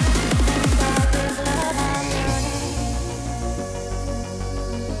around me, and inside this love I'm yearning.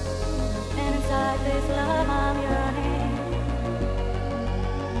 And inside this love I'm yearning.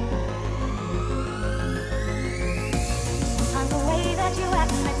 Sometimes the way that you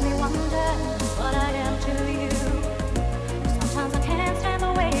act makes me wonder what I am to you. Sometimes I can't stand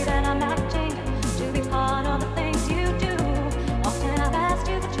the way that I'm acting to be part of the things you do. Often I've asked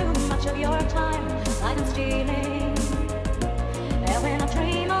you for too much of your time, like I'm stealing. And when I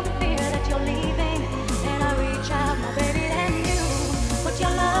dream of the fear that you're leaving, and I reach out, my baby, then you put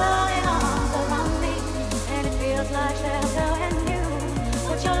your loving arms around me, and it feels like shelter when you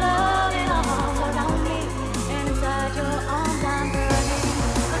put your loving arms around me, and inside your arms I'm burning.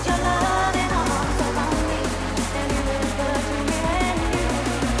 Put your loving arms around me, and you whisper to me when you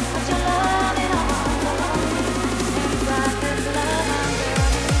put your loving arms around me, and inside this love I'm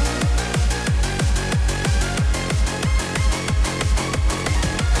burning.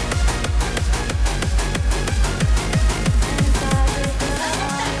 And inside this love I'm put your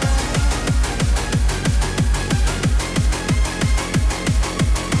loving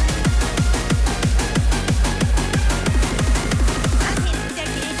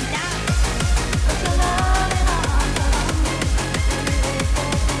arms around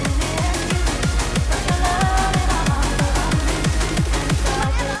me, and you whisper to me when you put your loving arms around me, and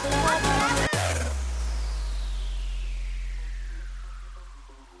inside this love I'm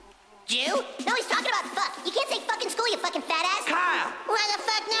Jew? No, he's talking about fuck. You can't say fuck in school, you fucking fat ass. Kyle! Why the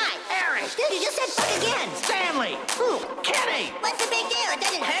fuck not? Aeri! Dude, you just said fuck again. Stanley! Kenny! What's the big deal? It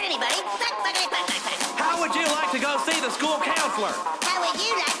doesn't hurt anybody. Fuck, fuckity, fuck, fuck, fuck. How would you like to go see the school counselor? How would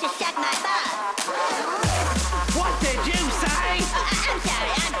you like to suck my balls? What did you say? I'm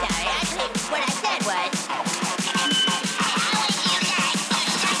sorry. Actually, what I said was... How would you like to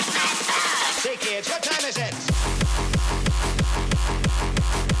suck my balls? Hey kids, what time is it?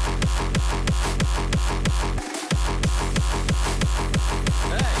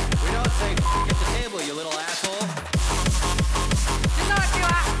 Hey, we don't say at the table, you little asshole. You know what you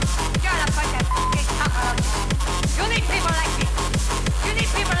are? You're a bunch of f***ing cockroaches. You need people like me. You need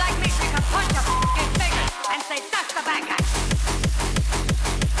people like me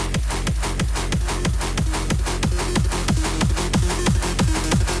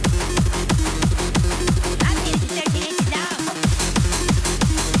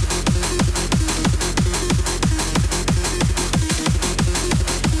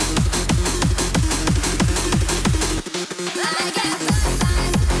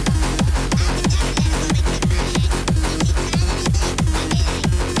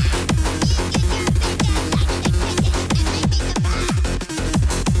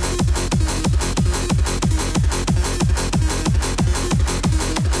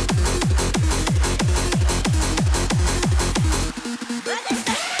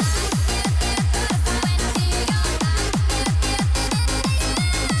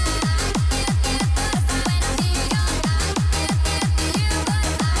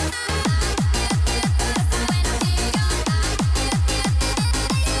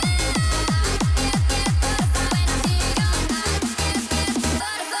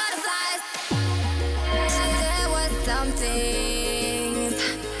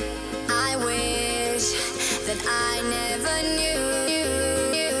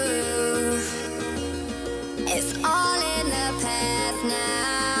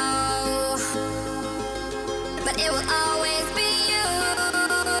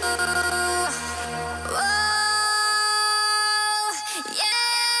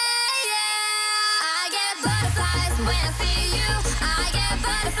when I see you. I get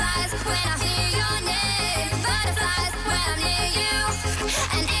butterflies when I hear your name. Butterflies when I'm near you,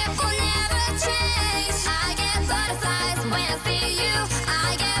 and it will never change. I get butterflies when I see you.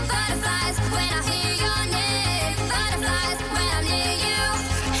 I get butterflies when I hear your name. Butterflies when I'm near you,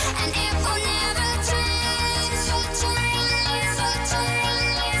 and it will never change.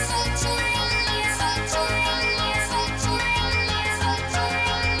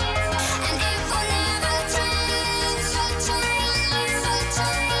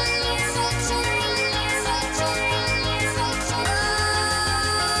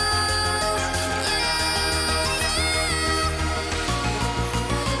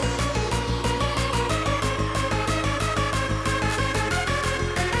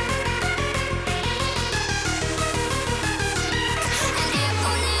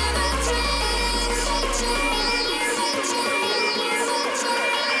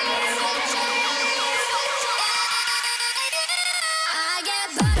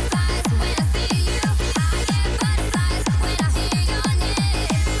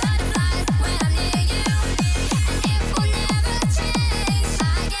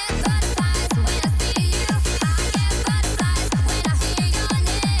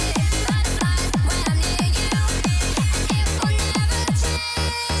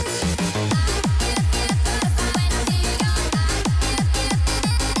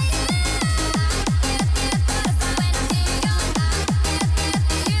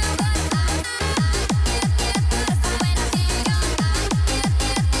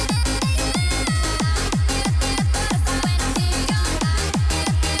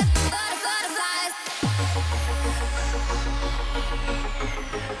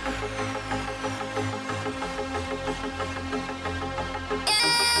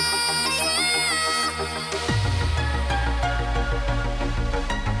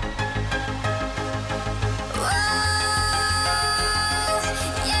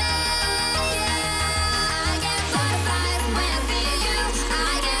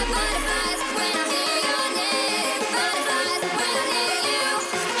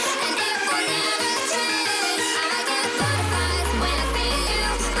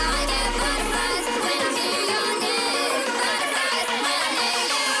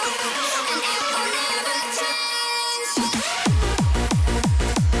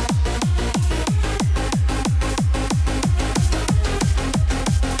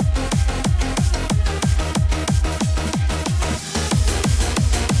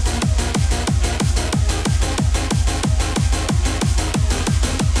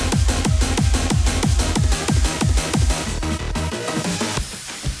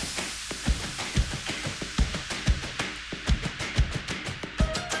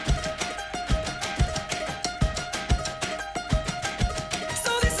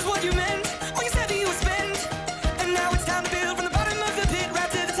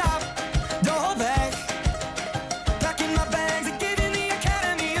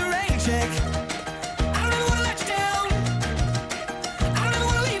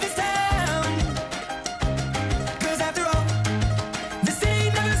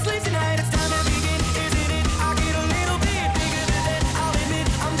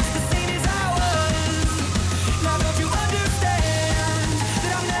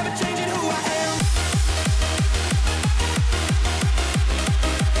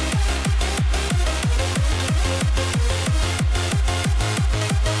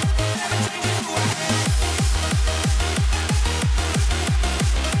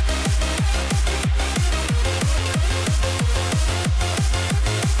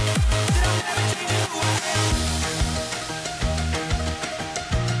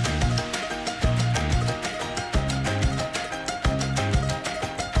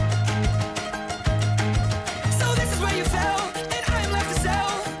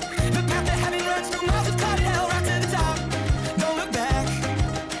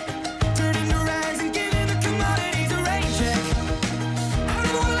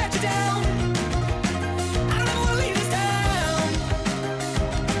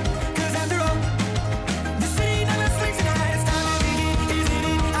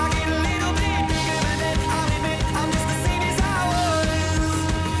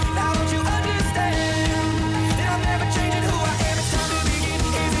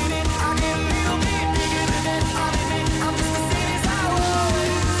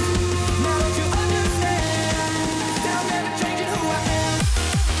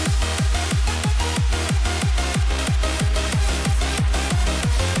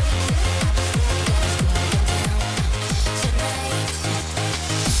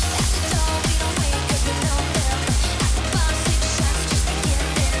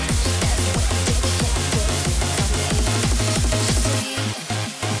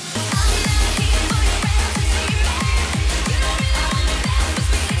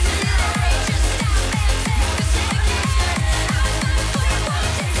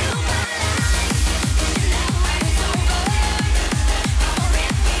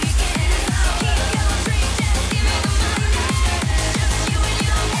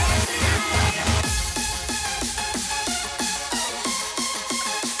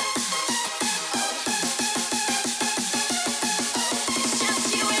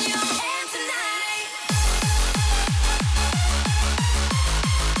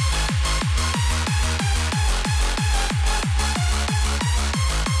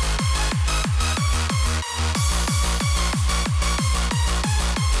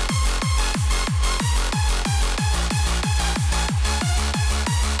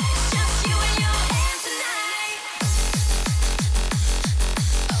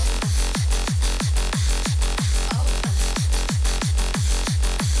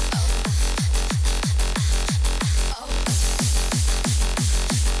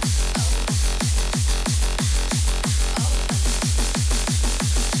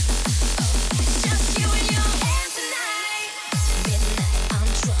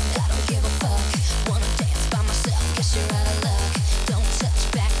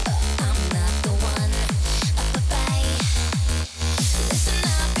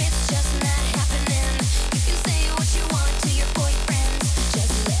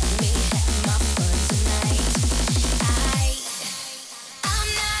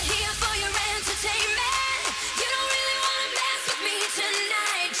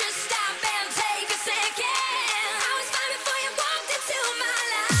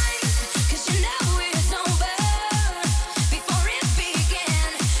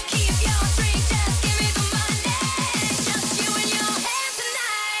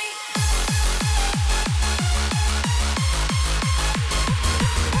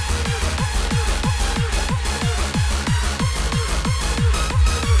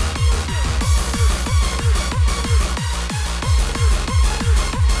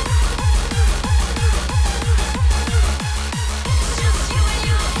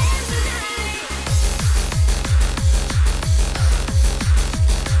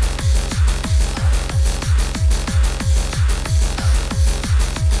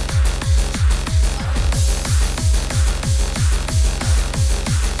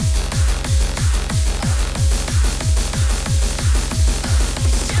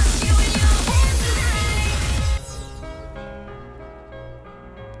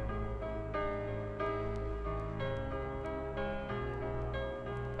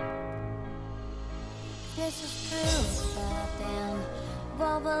 this is true, but then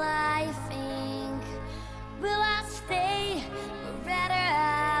what will I think? Will I stay, or rather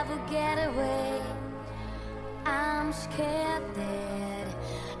I will get away? I'm scared that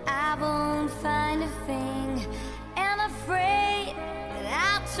I won't find a thing, and afraid that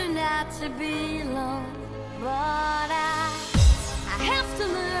I'll turn out to be alone. But I have to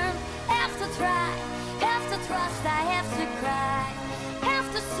learn, have to try, have to trust, I have to cry,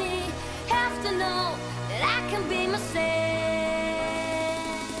 have to see, have to know that I can be myself.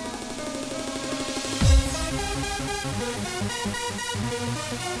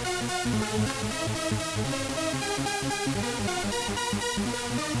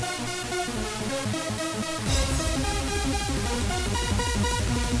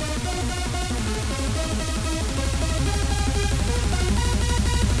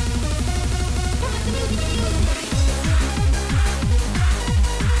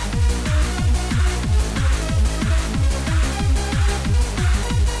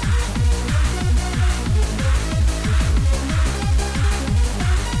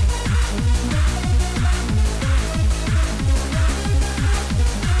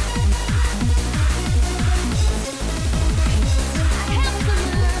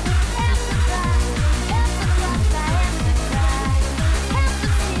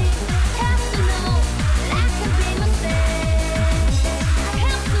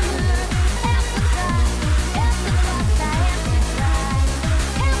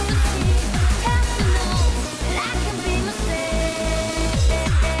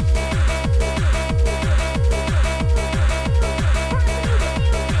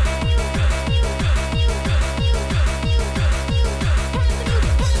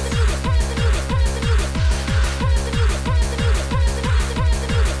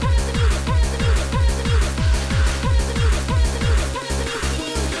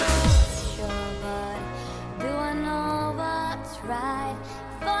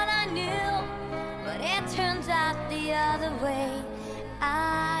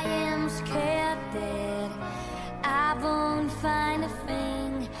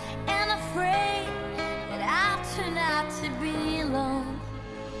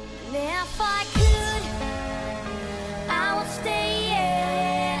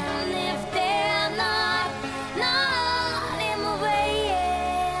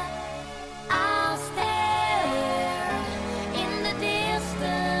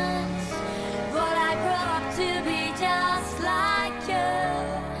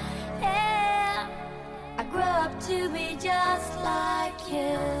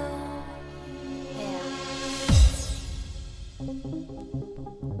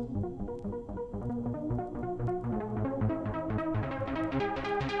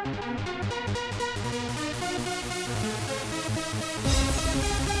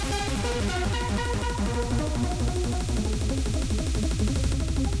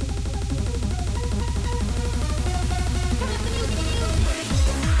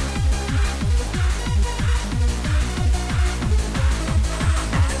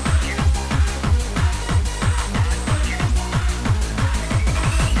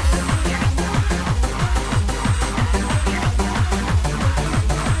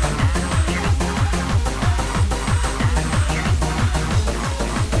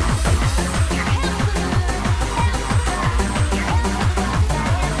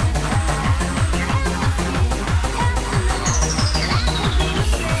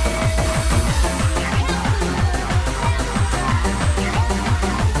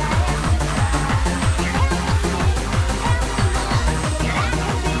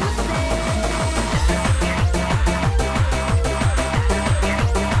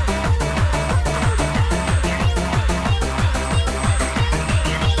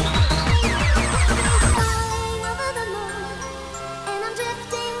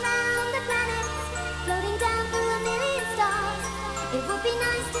 It would be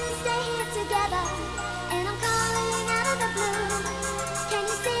nice to stay